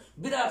দিয়েছিলেন।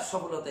 বিরাট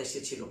সফলতা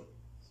এসেছিল।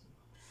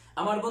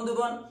 আমার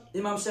বন্ধুগণ,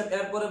 ইমাম সাহেব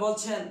এরপরে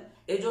বলছেন,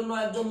 এই জন্য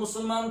একজন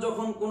মুসলমান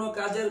যখন কোনো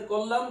কাজের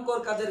কল্যাণকর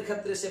কাজের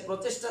ক্ষেত্রে সে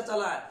প্রচেষ্টা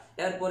চালায়,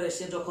 এরপরে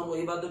সে যখন ওই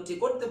ইবাদতটি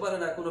করতে পারে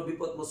না কোনো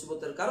বিপদ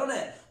মুসিবতের কারণে,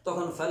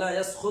 তখন ফালা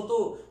ইয়াসখুতু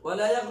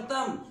ওয়ালা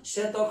ইয়াগতাম,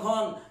 সে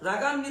তখন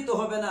রাগান্বিত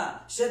হবে না,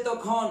 সে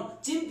তখন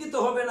চিন্তিত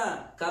হবে না,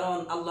 কারণ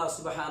আল্লাহ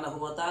সুবহানাহু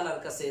ওয়া তাআলার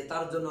কাছে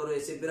তার জন্য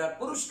রয়েছে বিরাট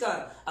পুরস্কার,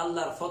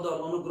 আল্লাহর ফজল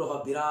অনুগ্রহ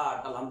বিরাট।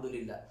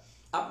 আলহামদুলিল্লাহ।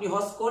 আপনি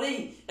হজ করেই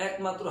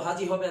একমাত্র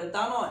হাজি হবেন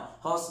তা নয়,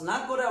 হজ না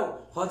করেও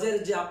হজের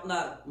যে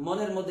আপনার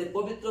মনের মধ্যে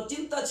পবিত্র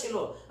চিন্তা ছিল,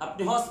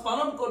 আপনি হজ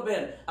পালন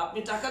করবেন, আপনি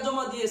টাকা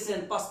জমা দিয়েছেন,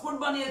 পাসপোর্ট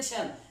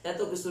বানিয়েছেন, এত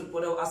কিছুর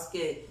পরেও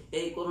আজকে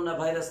এই করোনা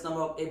ভাইরাস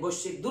নামক এই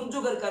বৈশ্বিক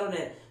দুর্যোগের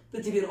কারণে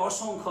পৃথিবীর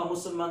অসংখ্য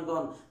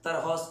মুসলমানগণ তারা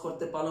হজ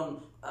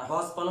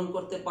পালন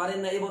করতে পারেন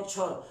না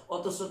এবছর,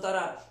 অথচ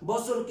তারা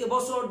বছরকে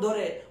বছর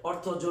ধরে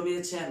অর্থ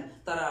জমিয়েছেন,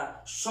 তারা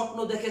স্বপ্ন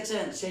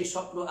দেখেছেন, সেই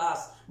স্বপ্ন আজ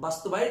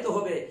বাস্তবায়িত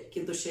হবে,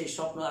 কিন্তু সেই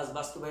স্বপ্ন আজ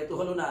বাস্তবায়িত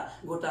হলো না।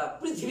 গোটা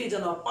পৃথিবী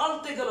যেন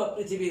পাল্টে গেল,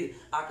 পৃথিবীর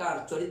আকার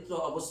চরিত্র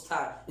অবস্থা।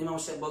 ইমাম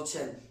সাহেব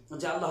বলছেন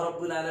যে আল্লাহ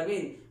রাব্বুল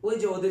আলামিন ওই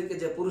যে ওদেরকে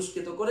যে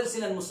পুরস্কৃত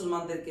করেছিলেন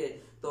মুসলমানদেরকে,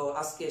 তো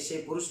আজকে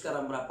সেই পুরস্কার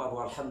আমরা পাবো।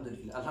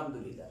 আলহামদুলিল্লাহ,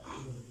 আলহামদুলিল্লাহ।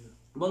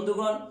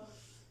 বন্ধুগণ,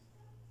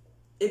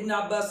 ইবনে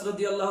আব্বাস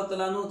রাদিয়াল্লাহু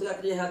তাআলা আনহু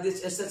থেকে এই হাদিস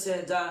এসেছে,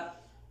 যা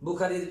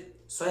বুখারীর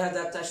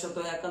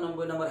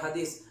 6491 নম্বর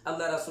হাদিস।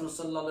 আল্লাহ রাসূল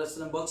সাল্লাল্লাহু আলাইহি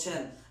ওয়াসাল্লাম বলছেন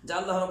যে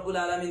আল্লাহ রাব্বুল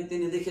আলামিন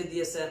তিনি লিখে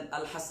দিয়েছেন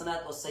আল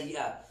হাসানাত ওয়াস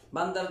সাইয়্যাত,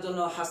 বান্দার জন্য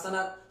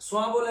হাসানাত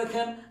সওয়াবও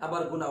লেখেন,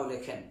 আবার গুনাহও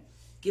লেখেন।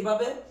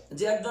 কিভাবে?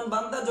 যে একজন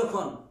বান্দা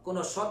যখন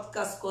কোনো সৎ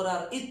কাজ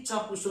করার ইচ্ছা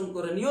পোষণ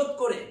করে, নিয়ত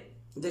করে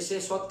যে সে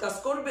সৎ কাজ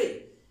করবে,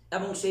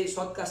 এবং সেই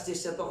সৎ কাজটি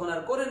সে তখন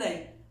আর করে নাই,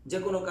 যে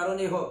কোনো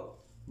কারণেই হোক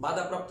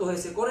বাধাপ্রাপ্ত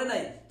হয়েছে, করে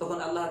নাই, তখন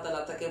আল্লাহ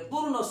তাআলা তাকে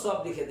পূর্ণ সওয়াব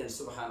লিখে দেন।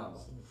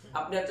 সুবহানাল্লাহ।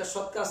 আপনি একটা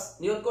সৎ কাজ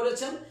নিয়ত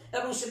করেছেন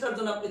এবং সেটার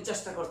জন্য আপনি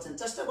চেষ্টা করছেন,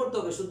 চেষ্টা করতে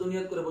হবে, শুধু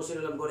নিয়ত করে বসে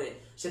রইলাম করে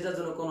সেটার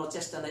জন্য কোনো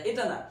চেষ্টা নাই,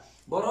 এটা না,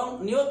 বরং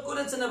নিয়ত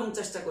করেছেন এবং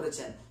চেষ্টা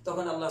করেছেন,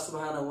 তখন আল্লাহ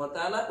সুবহানাহু ওয়া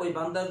তাআলা ওই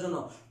বান্দার জন্য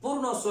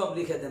পূর্ণ সওয়াব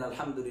লিখে দেন।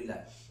 আলহামদুলিল্লাহ।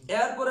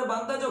 এরপরে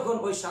বান্দা যখন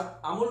ওই সৎ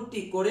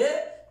আমলটি করে,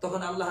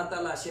 তখন আল্লাহ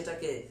তাআলা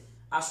সেটাকে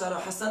আশার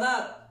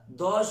হাসানাত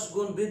 10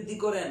 গুণ বৃদ্ধি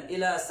করেন,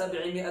 ইলা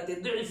 700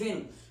 দুইফিন,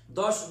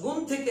 10 গুণ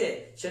থেকে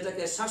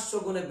সেটাকে 700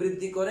 গুণে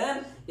বৃদ্ধি করেন,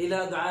 ইলা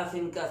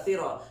দুআফিন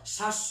কাসীরা,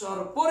 700-র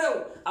পরেও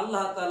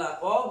আল্লাহ তাআলা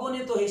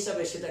অগণিত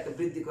হিসাবে সেটাকে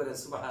বৃদ্ধি করেন।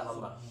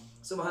 সুবহানাল্লাহ,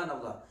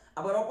 সুবহানাল্লাহ।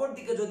 আবার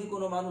অপরদিকে যদি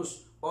কোনো মানুষ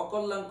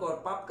অকল্যাণকর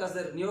পাপ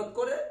কাজের নিয়ত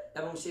করে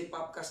এবং সেই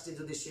পাপ কাজটি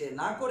যদি সে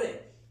না করে,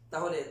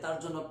 তাহলে তার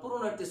জন্য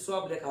পুরনো একটি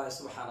সওয়াব লেখা হয়।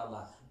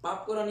 সুবহানাল্লাহ। পাপ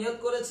করার নিয়ত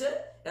করেছে,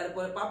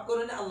 এরপরে পাপ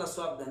করে না, আল্লাহ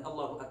সওয়াব দেন।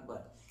 আল্লাহু আকবার।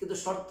 কিন্তু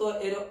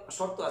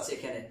শর্ত আছে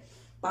এখানে।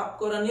 পাপ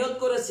করার নিয়ত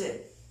করেছে,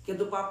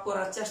 কিন্তু পাপ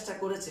করার চেষ্টা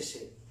করেছে,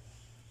 সে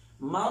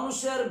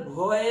মানুষের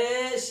ভয়ে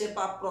সে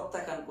পাপ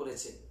প্রত্যাখ্যান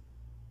করেছে,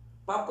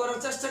 পাপ করার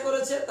চেষ্টা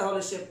করেছে,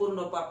 তাহলে সে পূর্ণ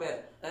পাপের,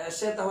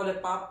 সে তাহলে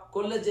পাপ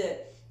করলে যে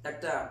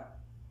একটা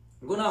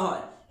গুনাহ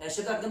হয়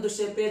সেটা কিন্তু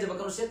সে পেয়ে যাবে,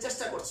 কারণ সে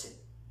চেষ্টা করছে,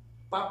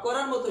 পাপ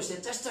করার মতো সে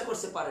চেষ্টা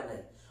করতে পারে নাই,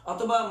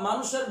 অথবা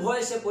মানুষের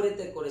ভয়ে সে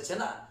পরিত্যাগ করেছে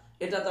না,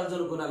 এটা তার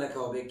জন্য গুনাহ লেখা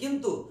হবে।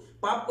 কিন্তু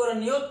পাপ করার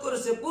নিয়ত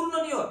করেছে, পূর্ণ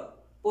নিয়ত,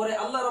 পরে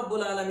আল্লাহ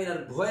রাব্বুল আলামিনের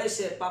ভয়ে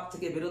সে পাপ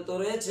থেকে বিরত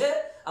রয়েছে,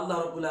 আল্লাহ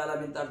রাব্বুল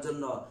আলামিন তার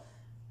জন্য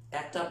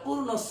একটা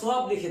পূর্ণ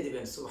সওয়াব লিখে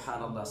দিবেন।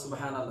 সুবহানাল্লাহ,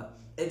 সুবহানাল্লাহ।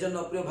 এই জন্য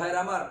প্রিয় ভাইরা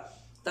আমার,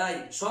 তাই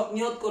সৎ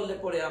নিয়ত করলে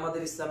পরে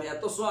আমাদের ইসলামে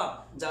এত সওয়াব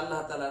যে আল্লাহ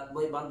তাআলা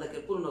ওই বান্দাকে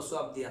পূর্ণ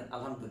সওয়াব দেন।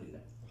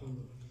 আলহামদুলিল্লাহ।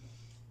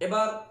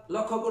 এবার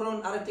লক্ষ্য করুন,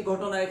 আরেকটি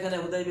ঘটনা এখানে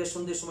হুদাইবিয়া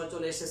সন্ধির সময়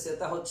চলে এসেছে,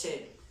 তা হচ্ছে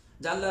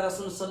যে আল্লাহ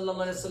রাসূল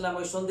সাল্লাল্লাহু আলাইহি ওয়াসাল্লাম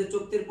ওই সন্ধি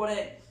চুক্তির পরে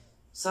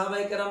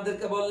সাহাবায়ে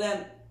কেরামদেরকে বললেন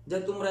যে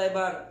তোমরা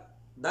এবার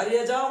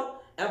দাঁড়িয়ে যাও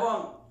এবং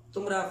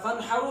তোমরা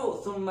ফানহারু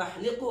সুম্মা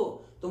হলিকু,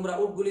 তোমরা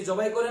উটগুলি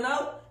জবাই করে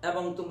নাও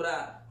এবং তোমরা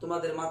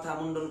তোমাদের মাথা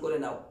মুন্ডন করে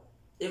নাও।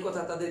 এই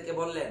কথা তাদেরকে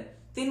বললেন,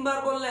 3 বার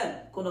বললেন।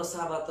 কোন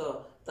সাহাবা তো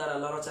তারা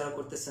লড়াচড়া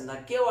করতেছেন না,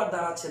 কেউ আর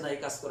দাঁড়াচ্ছে না এই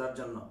কাজ করার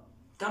জন্য,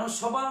 কারণ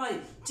সবাই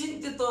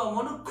চিন্তিত,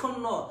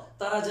 মনক্ষুণ্ণ,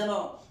 তারা যেন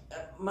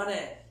মানে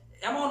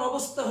এমন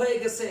অবস্থা হয়ে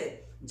গেছে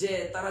যে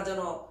তারা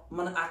যেন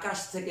মানে আকাশ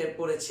থেকে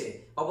পড়েছে,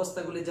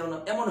 অবস্থাগুলি যেমন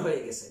এমন হয়ে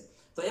গেছে।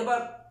 তো এবার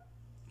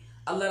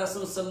আল্লাহ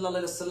রাসূল সাল্লাল্লাহু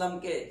আলাইহি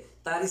ওয়াসাল্লামকে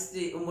তার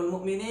স্ত্রী উম্মুল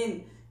মুমিনিন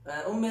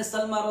উম্মে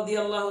সালমা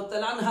রাদিয়াল্লাহু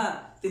তাআলা আনহা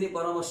তিনি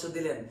পরামর্শ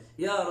দিলেন,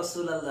 ইয়া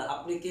রাসূলুল্লাহ,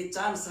 আপনি কি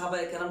চান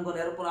সাহাবায়ে কেরামগণ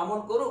এর উপর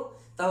আমল করুক?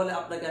 তাহলে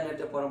আপনাকে আমি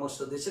একটা পরামর্শ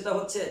দিই, সেটা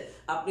হচ্ছে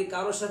আপনি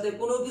কারোর সাথে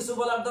কোনো কিছু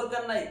বলার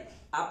দরকার নাই,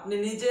 আপনি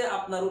নিজে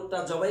আপনার উটটা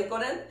জবাই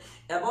করেন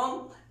এবং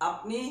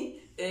আপনি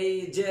এই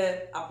যে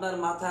আপনার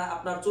মাথা,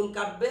 আপনার চুল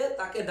কাটবে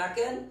তাকে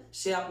ডাকেন,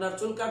 সে আপনার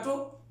চুল কাটুক,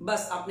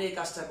 বাস আপনি এই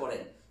কাজটা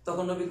করেন।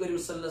 তখন নবী করিম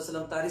সাল্লাল্লাহু আলাইহি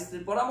ওয়াসাল্লাম তার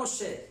স্ত্রীর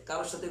পরামর্শে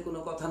কারোর সাথে কোনো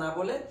কথা না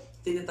বলে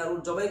তিনি তার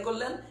উট জবাই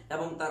করলেন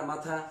এবং তার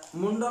মাথা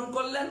মুন্ডন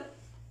করলেন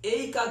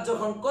এই কাজ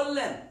যখন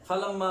করলেন,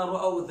 ফালাম্মা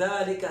রাউ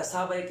যালিকা,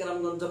 সাহাবায়ে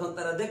কেরামগণ যখন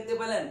তারা দেখতে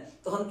পেলেন,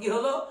 তখন কি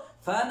হলো?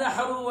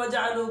 ফানাহরু ওয়া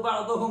জাআলু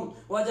বা'দুহুম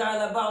ওয়া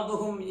জাআলা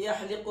বা'দুহুম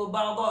ইয়াহলিকু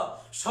বা'দা,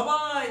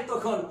 সবাই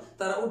তখন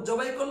তারা উট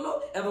জবাই করলো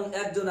এবং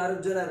একজন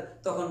আরেকজনের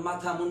তখন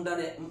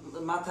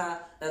মাথা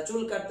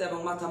চুল কাটতে এবং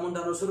মাথা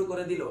মুন্ডানো শুরু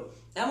করে দিল।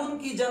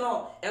 এমনকি যেন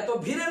এত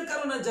ভিড়ের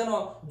কারণে যেন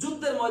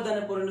যুদ্ধের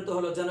ময়দানে পরিণত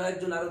হলো, যেন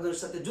একজন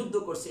আরেকজনের সাথে যুদ্ধ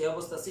করছে, এই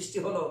অবস্থা সৃষ্টি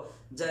হলো।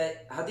 যে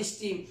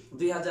হাদিসটি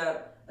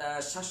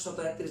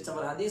 2731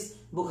 নম্বর হাদিস,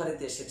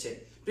 বুখারীতে এসেছে।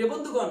 প্রিয়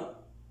বন্ধুগণ,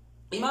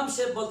 ইমাম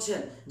সাহেব বলছেন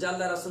যে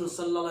আল্লাহ রাসূল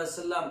সাল্লাল্লাহু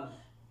আলাইহি সাল্লাম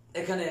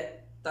এখানে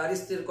তার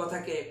স্ত্রীর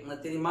কথাকে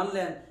তিনি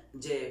মানলেন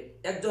যে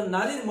একজন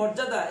নারীর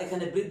মর্যাদা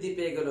এখানে বৃদ্ধি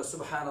পেয়ে গেল।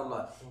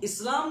 সুবহানাল্লাহ।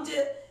 ইসলাম যে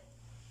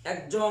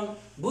একজন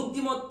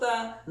বুদ্ধিমত্তা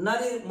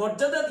নারীর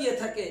মর্যাদা দিয়ে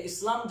থাকে,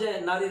 ইসলাম যে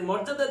নারীর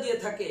মর্যাদা দিয়ে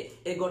থাকে,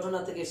 এই ঘটনা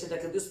থেকে সেটা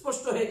কিন্তু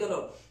স্পষ্ট হয়ে গেল।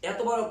 এত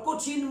বড়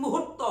কঠিন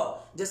মুহূর্ত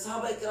যে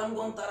সাহাবায়ে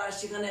কেরামগণ তারা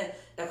সেখানে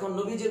এখন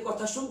নবীজির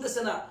কথা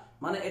শুনতেছে না,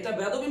 মানে এটা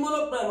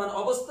বেদবিমূলক নয়, মানে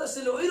অবস্থা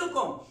ছিল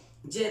ওইরকম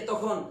যে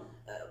তখন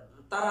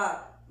তারা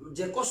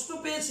যে কষ্ট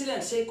পেয়েছিলেন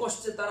সেই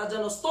কষ্টে তারা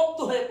যেন স্তব্ধ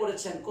হয়ে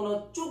পড়েছেন, কোন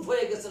চুপ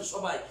হয়ে গেছেন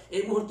সবাই।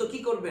 এই মুহূর্তে কি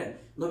করবেন?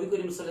 নবী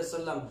করিম সাল্লাল্লাহু আলাইহি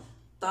সাল্লাম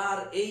তার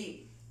এই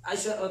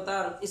আয়েশা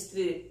তার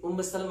স্ত্রী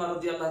উম্মে সালমা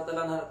রাদিয়াল্লাহু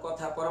তাআলা আনহার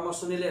কথা পরামর্শ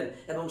নিলেন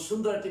এবং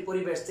সুন্দর একটি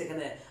পরিবেশ,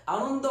 সেখানে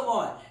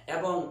আনন্দময়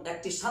এবং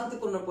একটি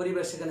শান্তিপূর্ণ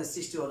পরিবেশ সেখানে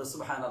সৃষ্টি হলো।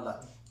 সুবহানাল্লাহ।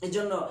 এই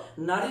জন্য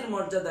নারীর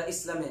মর্যাদা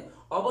ইসলামে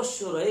অবশ্য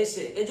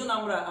রয়েছে। এই জন্য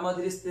আমরা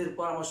আমাদের স্ত্রীর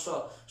পরামর্শ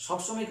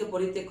সবসময়কে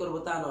পরিত্যাগ করবো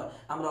তা নয়,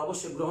 আমরা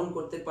অবশ্যই গ্রহণ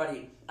করতে পারি।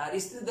 আর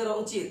স্ত্রীদেরও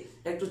উচিত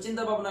একটু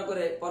চিন্তা ভাবনা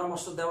করে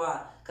পরামর্শ দেওয়া,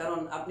 কারণ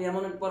আপনি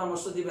এমন এক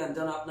পরামর্শ দিবেন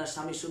যেন আপনার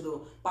স্বামী শুধু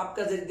পাপ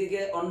কাজের দিকে,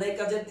 অন্যায়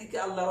কাজের দিকে,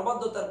 আল্লাহর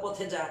অবাধ্যতার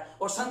পথে যায়,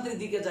 অশান্তির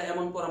দিকে যায়,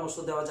 এমন পরামর্শ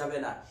দেওয়া যাবে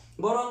না।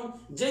 বরং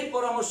যেই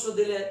পরামর্শ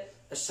দিলে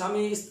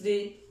স্বামী, স্ত্রী,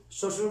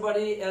 শ্বশুর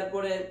বাড়ি,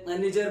 এরপরে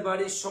নিজের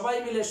বাড়ি সবাই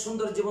মিলে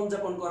সুন্দর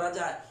জীবনযাপন করা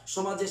যায়,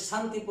 সমাজে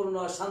শান্তিপূর্ণ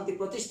শান্তি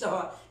প্রতিষ্ঠা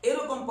হয়,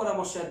 এরকম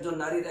পরামর্শ একজন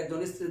নারীর একজন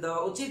স্ত্রী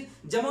দেওয়া উচিত,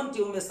 যেমনটি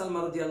উম্মে সালমা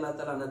রাদিয়াল্লাহু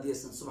তাআলা আনহা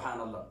দিয়েছেন।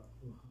 সুবহানাল্লাহ।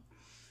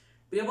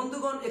 প্রিয়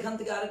বন্ধুগণ, এখান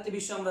থেকে আরেকটি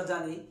বিষয় আমরা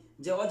জানি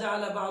যে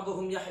ওয়াজাআলা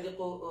বা'দুহুম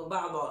ইয়াহলিকু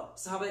বা'দা,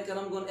 সাহাবায়ে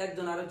কেরামগণ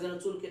একজন আরেকজনের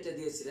চুল কেটে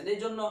দিয়েছিলেন। এই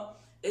জন্য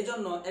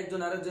একজন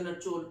আরেকজনের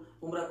চুল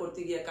উমরা করতে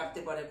গিয়ে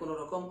কাটতে পারে, কোনো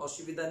রকম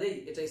অসুবিধা নেই,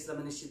 এটা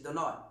ইসলামে নিষিদ্ধ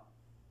নয়।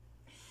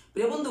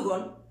 প্রিয়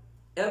বন্ধুগণ,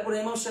 এরপরে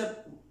ইমাম সাহেব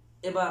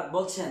এবার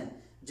বলছেন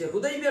যে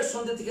হুদাইবিয়ার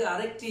সন্ধি থেকে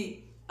আরেকটি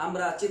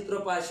আমরা চিত্র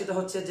পাই, সেটা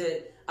হচ্ছে যে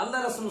আল্লাহ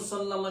রাসূল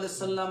সাল্লাল্লাহু আলাইহি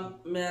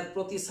সাল্লামের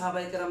প্রতি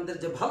সাহাবায়ে কেরামদের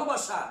যে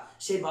ভালোবাসা,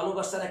 সেই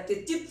ভালোবাসার একটি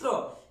চিত্র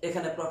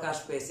এখানে প্রকাশ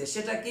পেয়েছে।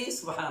 সেটা কি?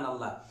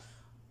 সুবহানাল্লাহ।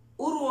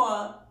 উরওয়া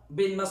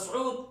বিন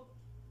মাসউদ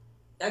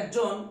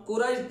একজন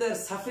কুরাইশদের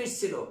সাফির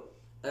ছিল,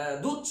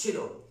 দূত ছিল।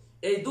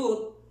 এই দূত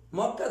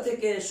মক্কা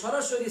থেকে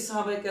সরাসরি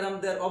সাহাবায়ে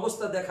কেরামদের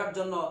অবস্থা দেখার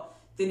জন্য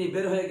তিনি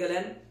বের হয়ে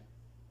গেলেন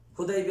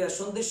হুদাইবিয়ার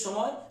সন্ধির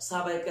সময়,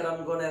 সাহাবায়ে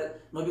কেরামগণের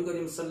নবী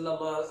করিম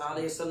সাল্লাল্লাহু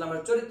আলাইহি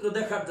সাল্লামের চরিত্র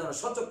দেখার জন্য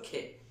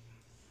সচক্ষে।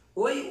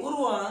 ওই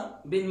উরওয়া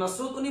বিন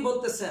মাসউদ উনি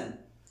বলতেছেন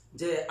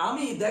যে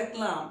আমি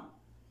দেখলাম,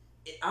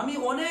 আমি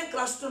অনেক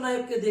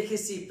রাষ্ট্রনায়ককে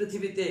দেখেছি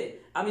পৃথিবীতে,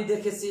 আমি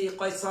দেখেছি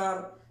কয়সার,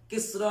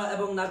 কিসরা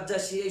এবং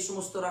নাজ্জাশী, এই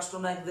সমস্ত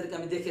রাষ্ট্রনায়কদেরকে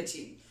আমি দেখেছি।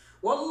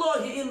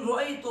 ওয়াল্লাহি ইন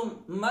রাআইতুম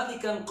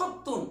মালিকান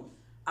কত্তুন,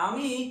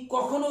 আমি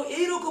কখনো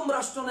এইরকম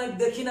রাষ্ট্রনায়ক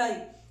দেখি নাই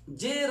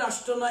যে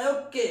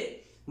রাষ্ট্রনায়ককে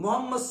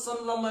মুহাম্মদ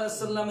সাল্লাল্লাহু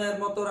আলাইহি সাল্লামের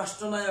মতো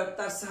রাষ্ট্রনায়ক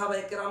তার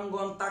সাহাবায়ে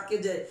কেরামগণ তাকে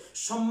যে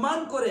সম্মান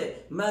করে,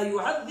 মা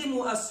ইউআযযিমু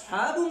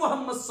আসহাবু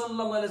মুহাম্মদ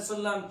সাল্লাল্লাহু আলাইহি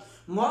সাল্লাম,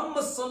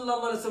 মুহাম্মদ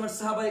সাল্লাল্লাহু আলাইহি সাল্লামের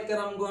সাহাবায়ে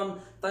কেরামগণ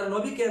তার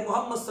নবীকে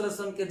মুহাম্মদ সাল্লাল্লাহু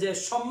আলাইহি সাল্লামকে যে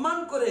সম্মান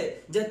করে,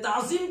 যে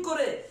তাজিম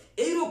করে,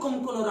 এইরকম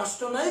কোন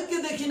রাষ্ট্রনায়ককে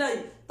দেখি নাই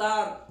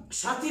তার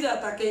সাথীরা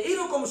তাকে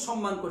এইরকম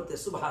সম্মান করতে।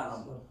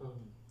 সুবহানাল্লাহ।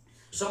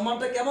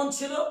 সম্মানটা কেমন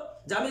ছিল?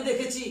 যে আমি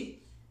দেখেছি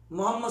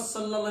মুহাম্মদ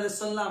সাল্লাল্লাহু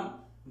আলাইহি সাল্লাম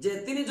যে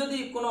তিনি যদি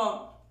কোনো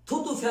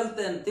থুতু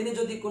ফেলতেন, তিনি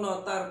যদি কোনো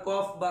তার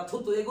কফ বা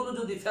থুতু এগুলো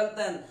যদি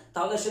ফেলতেন,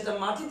 তাহলে সেটা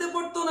মাটিতে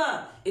পড়তো না,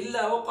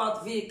 ইল্লা ওয়াকাত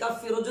ফি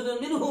কাফি রাজুলিন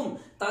মিনহুম,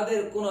 তাদের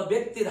কোন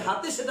ব্যক্তির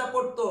হাতে সেটা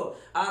পড়তো,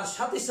 আর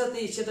সাথে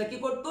সাথেই সেটা কি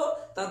করতো,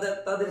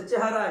 তাদের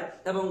চেহারায়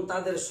এবং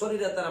তাদের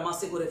শরীরে তারা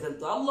মাসে করে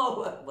ফেলতো। আল্লাহু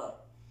আকবার।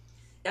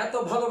 এত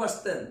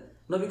ভালোবাসতেন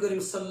নবী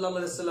করিম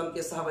সাল্লাল্লাহু আলাইহি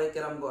সাল্লামকে সাহাবায়ে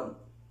কেরামগণ।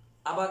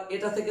 আবার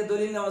এটা থেকে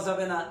দলিল নেওয়া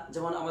যাবে না,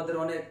 যেমন আমাদের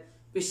অনেক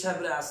পীর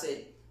সাহেবরা আছে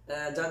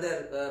যাদের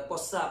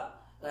প্রস্রাব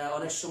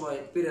অনেক সময়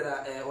পীরেরা,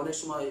 অনেক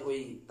সময় ওই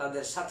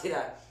তাদের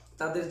সাথীরা,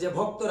 তাদের যে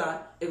ভক্তরা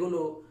এগুলো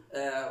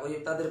ওই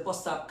তাদের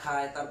প্রস্রাব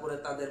খায়, তারপরে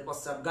তাদের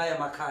প্রস্রাব গায়ে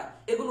মাখায়,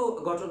 এগুলো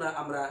ঘটনা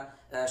আমরা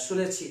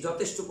শুনেছি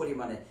যথেষ্ট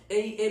পরিমাণে।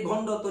 এই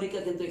ভণ্ড তরিকা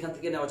কিন্তু এখান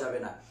থেকে নেওয়া যাবে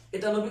না,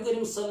 এটা নবী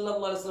করিম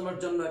সাল্লাল্লাহু আলাইহি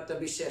ওয়াসাল্লামের জন্য একটা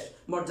বিশেষ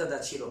মর্যাদা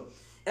ছিল।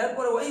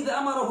 এরপরে ওয়াইদা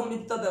আমারহুম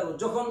ইত্তাদারু,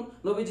 যখন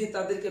নবীজি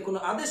তাদেরকে কোনো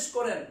আদেশ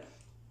করেন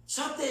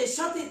সাথে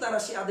সাথে তারা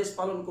সেই আদেশ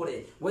পালন করে।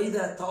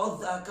 ওয়াইদা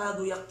তাওয়াজ্জা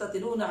কাদু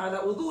ইয়াক্তাতিলুনা আলা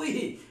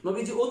উযুহি,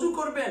 নবীজি ওযু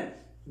করবেন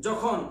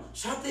যখন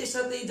সাথে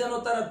সাথেই যেন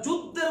তারা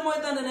যুদ্ধের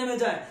ময়দানে নেমে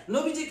যায়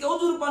নবীজিকে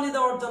ওযুর পানি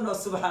দেওয়ার জন্য।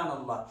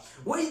 সুবহানাল্লাহ।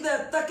 ওয়াইদা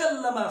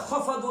তাকাল্লামা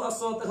খাফাদু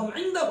আসওয়াতাহুম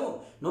ইনদাহু,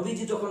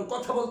 নবীজি যখন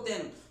কথা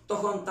বলতেন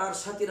তখন তার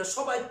সাথীরা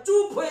সবাই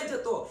চুপ হয়ে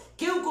যেত,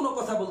 কেউ কোনো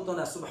কথা বলতো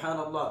না।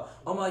 সুবহানাল্লাহ।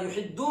 ওমা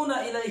ইউহিদ্দুনা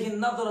ইলাইহি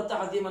নাযরা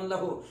তা'যীমান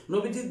লাহু,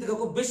 নবীজির দিকে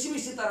খুব বেশি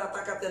বেশি তারা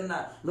তাকাতেন না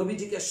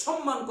নবীজিকে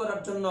সম্মান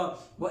করার জন্য।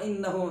 ওয়া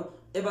ইন্নাহু,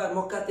 এবার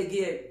মক্কাতে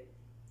গিয়ে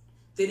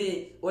তিনি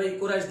ওই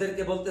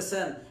কুরাইশদেরকে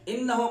বলতেছেন,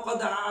 ইন্নাহু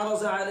ক্বাদ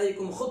আরাযা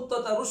আলাইকুম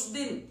খুত্তাতা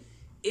রুশদিন,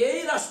 এই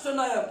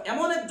রাষ্ট্রনায়ক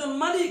এমন একজন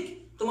মালিক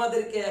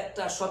তোমাদেরকে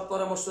একটা সৎ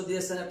পরামর্শ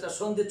দিয়েছেন, একটা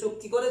সন্ধি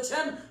চুক্তি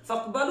করেছেন,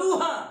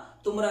 ফাকবালুহা,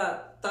 তোমরা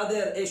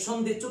তাদের এই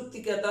সন্ধি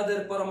চুক্তিকে, তাদের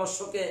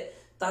পরামর্শকে,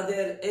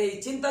 তাদের এই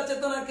চিন্তা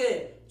চেতনাকে,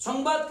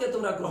 সংবাদকে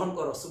তোমরা গ্রহণ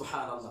করো।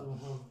 সুবহানাল্লাহ।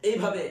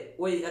 এইভাবে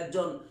ওই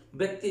একজন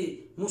ব্যক্তি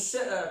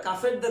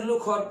কাফেরদের লোক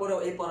হওয়ার পরেও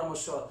এই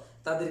পরামর্শ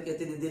তাদেরকে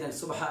তিনি দিলেন।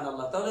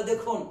 সুবহানাল্লাহ। তাহলে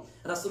দেখুন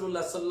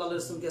রাসূলুল্লাহ সাল্লাল্লাহু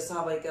আলাইহি ওয়াসাল্লামকে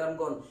সাহাবায়ে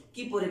কেরামগণ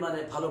কি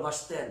পরিমাণে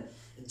ভালোবাসতেন,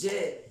 যে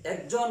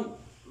একজন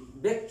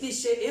ব্যক্তি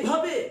সে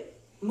এভাবে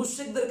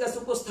মুশরিকদের কাছে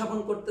উপস্থাপন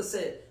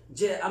করতেছে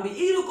যে আমি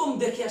এইরকম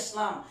দেখে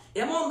আসলাম,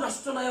 এমন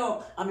রাষ্ট্রনায়ক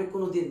আমি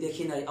কোনোদিন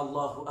দেখি নাই।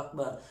 আল্লাহু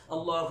আকবার,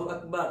 আল্লাহু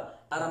আকবার।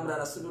 আর আমরা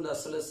রাসূলুল্লাহ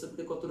সাল্লাল্লাহু আলাইহি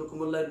ওয়াসাল্লামকে কতটুকু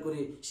মূল্যায়ন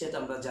করি সেটা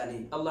আমরা জানি।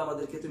 আল্লাহ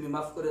আমাদেরকে তুমি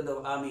মাফ করে দাও,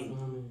 আমিন।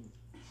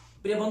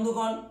 প্রিয়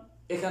বন্ধুগণ,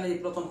 এখানেই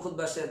প্রথম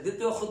খুতবা শেষ।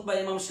 দ্বিতীয় খুতবা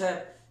ইমাম সাহেব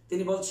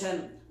তিনি বলছেন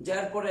যে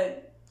এরপরে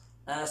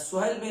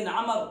সুহাইল বিন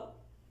আমর,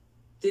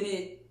 তিনি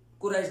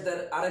কুরাইশদের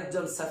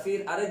আরেকজন সাফির,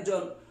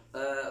 আরেকজন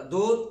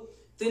দূত,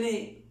 তিনি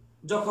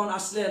যখন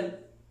আসলেন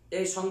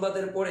এই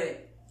সংবাদের পরে,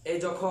 এই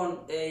যখন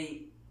এই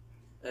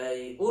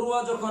উরওয়া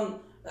যখন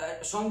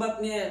সংবাদ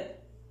নিয়ে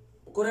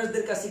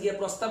কুরাইশদের কাছে গিয়ে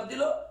প্রস্তাব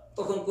দিল,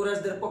 তখন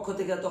কুরাইশদের পক্ষ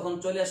থেকে তখন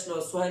চলে আসলো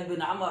সুহাইল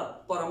বিন আমর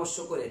পরামর্শ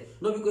করে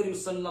নবী করিম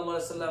সাল্লাল্লাহু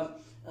আলাইহি ওয়াসাল্লাম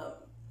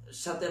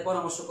সাথে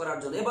পরামর্শ করার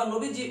জন্য। এবার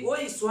নবীজি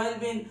ওই সুহাইল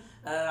বিন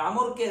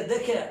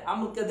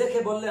আমরকে দেখে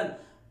বললেন,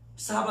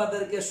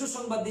 সাহাবাদেরকে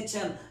সুসংবাদ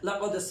দিচ্ছেন,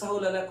 লাকাদ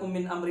সাহুলা লাকুম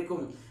মিন আমরিকুম,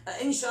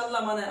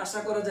 ইনশাআল্লাহ, মানে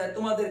আশা করা যায়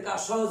তোমাদের কাজ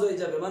সহজ হয়ে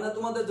যাবে, মানে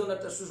তোমাদের জন্য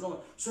একটা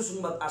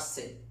সুসংবাদ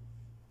আসছে।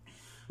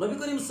 নবী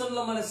করিম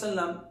সাল্লাল্লাহু আলাইহি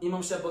সাল্লাম,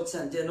 ইমাম সাহেব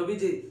বলছেন যে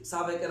নবীজি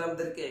সাহাবায়ে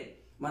কেরামদেরকে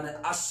মানে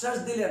আশ্বাস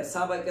দিলেন,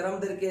 সাহাবায়ে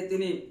কেরামদেরকে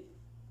তিনি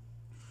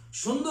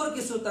সুন্দর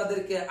কিছু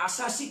তাদেরকে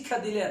আশা শিক্ষা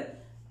দিলেন।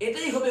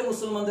 এটাই হবে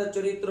মুসলমানদের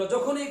চরিত্র।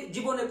 যখনই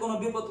জীবনে কোনো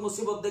বিপদ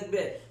মুসিবত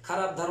দেখবে,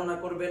 খারাপ ধারণা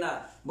করবে না,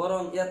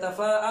 বরং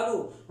ইয়াতাফাআলু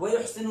ওয়া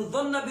ইহসিনু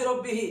যান্না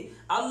বিরাব্বিহি,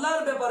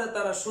 আল্লাহর ব্যাপারে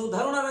তারা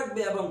সুধারণা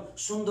রাখবে এবং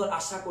সুন্দর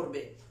আশা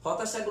করবে।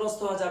 হতাশাগ্রস্ত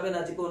হওয়া যাবে না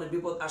জীবনে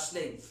বিপদ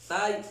আসলেই।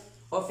 তাই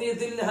ওয়াফি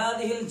যিল্লি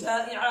হাযিহিল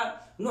জাইআ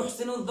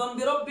নুহসিনু যান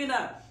বিরাব্বিনা,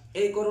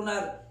 এই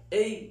করুণার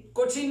এই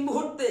কঠিন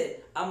মুহূর্তে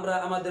আমরা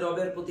আমাদের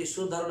রবের প্রতি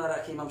সুধারণা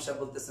রাখি। ইমাম সাহেব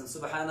বলতেছেন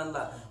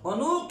সুবহানাল্লাহ।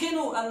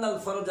 অনুকিনু আন্নাল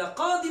ফরজা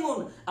কাদিমুন,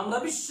 আমরা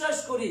বিশ্বাস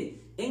করি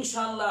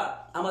ইনশাআল্লাহ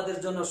আমাদের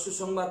জন্য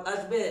সুসংবাদ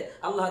আসবে,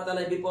 আল্লাহ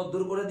তাআলা বিপদ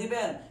দূর করে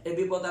দিবেন, এই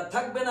বিপদ আর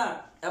থাকবে না,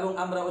 এবং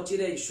আমরা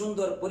অচিরেই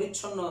সুন্দর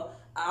পরিচ্ছন্ন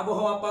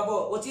আবহাওয়া পাবো,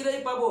 অচিরেই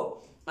পাবো।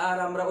 আর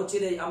আমরা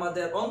অচিরেই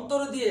আমাদের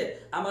অন্তর দিয়ে,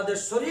 আমাদের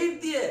শরীর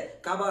দিয়ে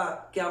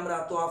কাবাকে আমরা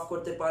তওয়াফ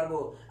করতে পারবো।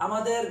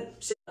 আমাদের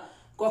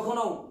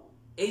কখনো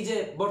এই যে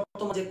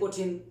বর্তমান যে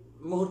কঠিন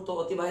মুহূর্ত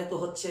অতিবাহিত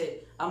হচ্ছে,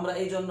 আমরা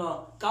এই জন্য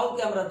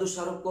কাউকে আমরা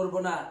দোষারোপ করব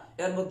না,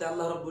 এর মধ্যে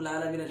আল্লাহ রাব্বুল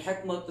আলামিনের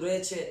হিকমত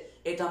রয়েছে,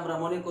 এটা আমরা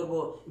মনে করব।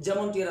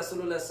 যেমনটি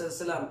রাসূলুল্লাহ সাল্লাল্লাহু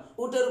আলাইহি ওয়াসাল্লাম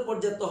উটের উপর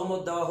যে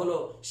তহমত দেওয়া হলো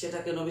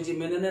সেটাকে নবীজি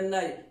মেনে নেন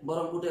নাই,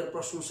 বরং উটের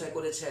প্রশংসা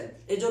করেছেন।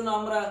 এই জন্য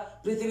আমরা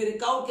পৃথিবীর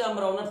কাউকে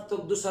আমরা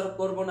অনর্থক দোষারোপ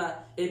করব না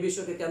এই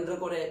বিষয়কে কেন্দ্র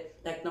করে।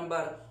 1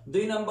 নম্বর।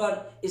 2 নম্বর,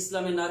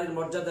 ইসলামে নারীর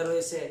মর্যাদা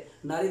রয়েছে,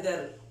 নারীদের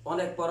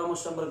অনেক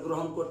পরামর্শ আমরা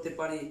গ্রহণ করতে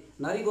পারি,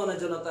 নারীগণের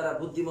জন্য তারা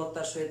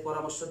বুদ্ধিমত্তার সহিত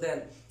পরামর্শ দেন।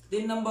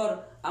 3 নম্বর,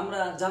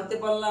 আমরা জানতে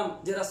পারলাম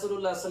যে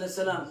রাসূলুল্লাহ সাল্লাল্লাহু আলাইহি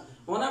ওয়াসাল্লাম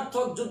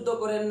অনর্থক যুদ্ধ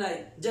করেন নাই,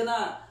 যে না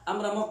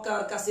আমরা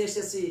মক্কার কাছে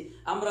এসেছি,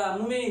 আমরা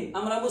মুমিন,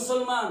 আমরা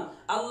মুসলমান,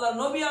 আল্লাহ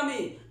নবী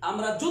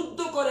আমরা যুদ্ধ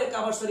করে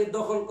কাবা শরীফ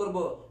দখল করব।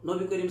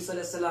 নবী করিম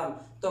সাল্লাল্লাহু আলাইহি ওয়াসাল্লাম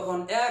তখন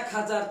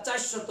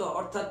 1400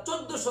 অর্থাৎ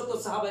 1400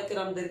 সাহাবায়ে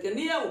কেরামদেরকে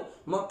নিয়েও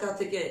মক্কা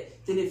থেকে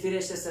তিনি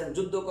ফিরে এসেছেন,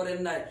 যুদ্ধ করেন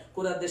নাই,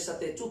 কুরাইশদের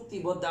সাথে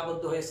চুক্তিবদ্ধ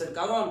আবদ্ধ হয়েছেন।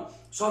 কারণ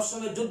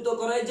সবসময় যুদ্ধ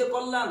করাই যে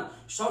কল্যাণ,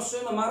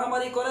 সবসময়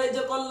মারামারি করাই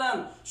যে কল্যাণ,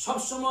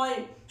 সবসময়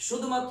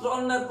শুধুমাত্র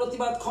অন্যায়ের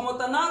প্রতিবাদ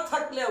ক্ষমতা না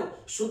থাকলেও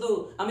শুধু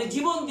আমি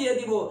জীবন দিয়ে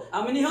দিব,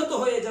 আমি নিহত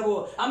হয়ে যাব,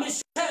 আমি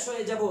শেষ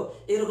হয়ে যাব,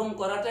 এরকম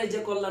করাটাই যে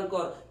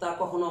কল্যাণকর তা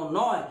কখনো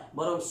নয়,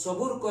 বরং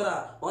সবুর করা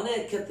অনেক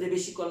ক্ষেত্রে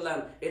বেশি কল্যাণ।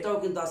 এটাও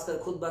কিন্তু আজকের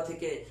খুতবা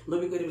থেকে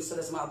নবী করিম সাল্লাল্লাহু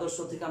আলাইহি ওয়াসাল্লাম আদর্শ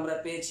থেকে আমরা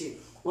পেয়েছি।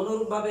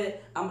 অনুরূপভাবে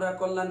আমরা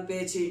কল্যাণ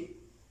পেয়েছি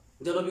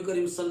যে নবী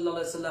করিম সাল্লাল্লাহু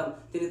আলাইহি ওয়াসাল্লাম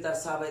তিনি তার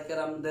সাহাবায়ে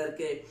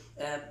কেরামদেরকে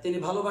তিনি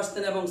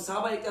ভালোবাসতেন, এবং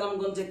সাহাবায়ে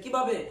কেরামগণ যে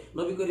কিভাবে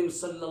নবী করিম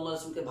সাল্লাল্লাহু আলাইহি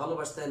ওয়াসাল্লামকে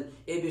ভালোবাসতেন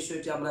এই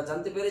বিষয়টি আমরা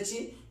জানতে পেরেছি।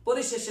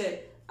 পরিশেষে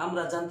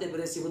আমরা জানতে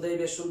পেরেছি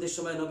হুদাইবিয়ার সন্ধির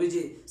সময়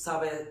নবীজি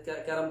সাহাবায়ে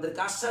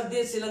কেরামদেরকে আশ্বাস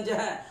দিয়েছিলেন যে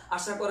হ্যাঁ,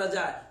 আশা করা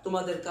যায়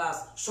তোমাদের কাজ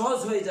সহজ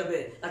হয়ে যাবে,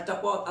 একটা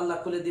পথ আল্লাহ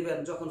খুলে দিবেন,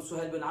 যখন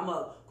সুহাইল বিন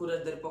আমর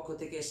কুরাইশদের পক্ষ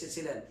থেকে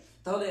এসেছিলেন।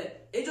 তাহলে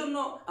এই জন্য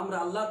আমরা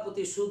আল্লাহর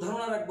প্রতি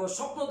সুধারণা রাখবো,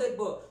 স্বপ্ন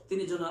দেখবো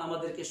তিনি যেন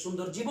আমাদেরকে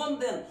সুন্দর জীবন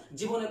দেন।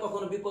 জীবনে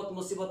কখনো বিপদ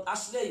মুসিবত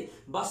আসলেই,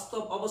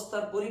 বাস্তব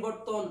অবস্থার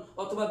পরিবর্তন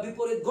অথবা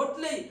বিপরীত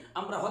ঘটলেই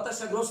আমরা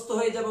হতাশাগ্রস্ত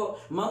হয়ে যাব,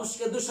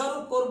 মানুষকে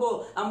দোষারোপ করব,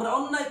 আমরা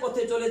অন্যায়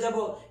পথে চলে যাব,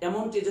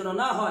 এমনটি যেন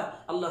না হয়।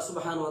 আল্লাহ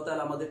সুবহানাহু ওয়া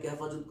তাআলা আমাদেরকে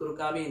হেফাজত করুক,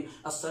 আমিন।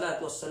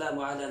 আসসালাতু ওয়াসসালামু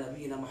আলা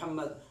নবিয়িনা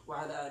মুহাম্মদ ওয়া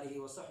আলা আলিহি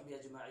ওয়া সাহবিহি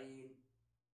আজমাইন।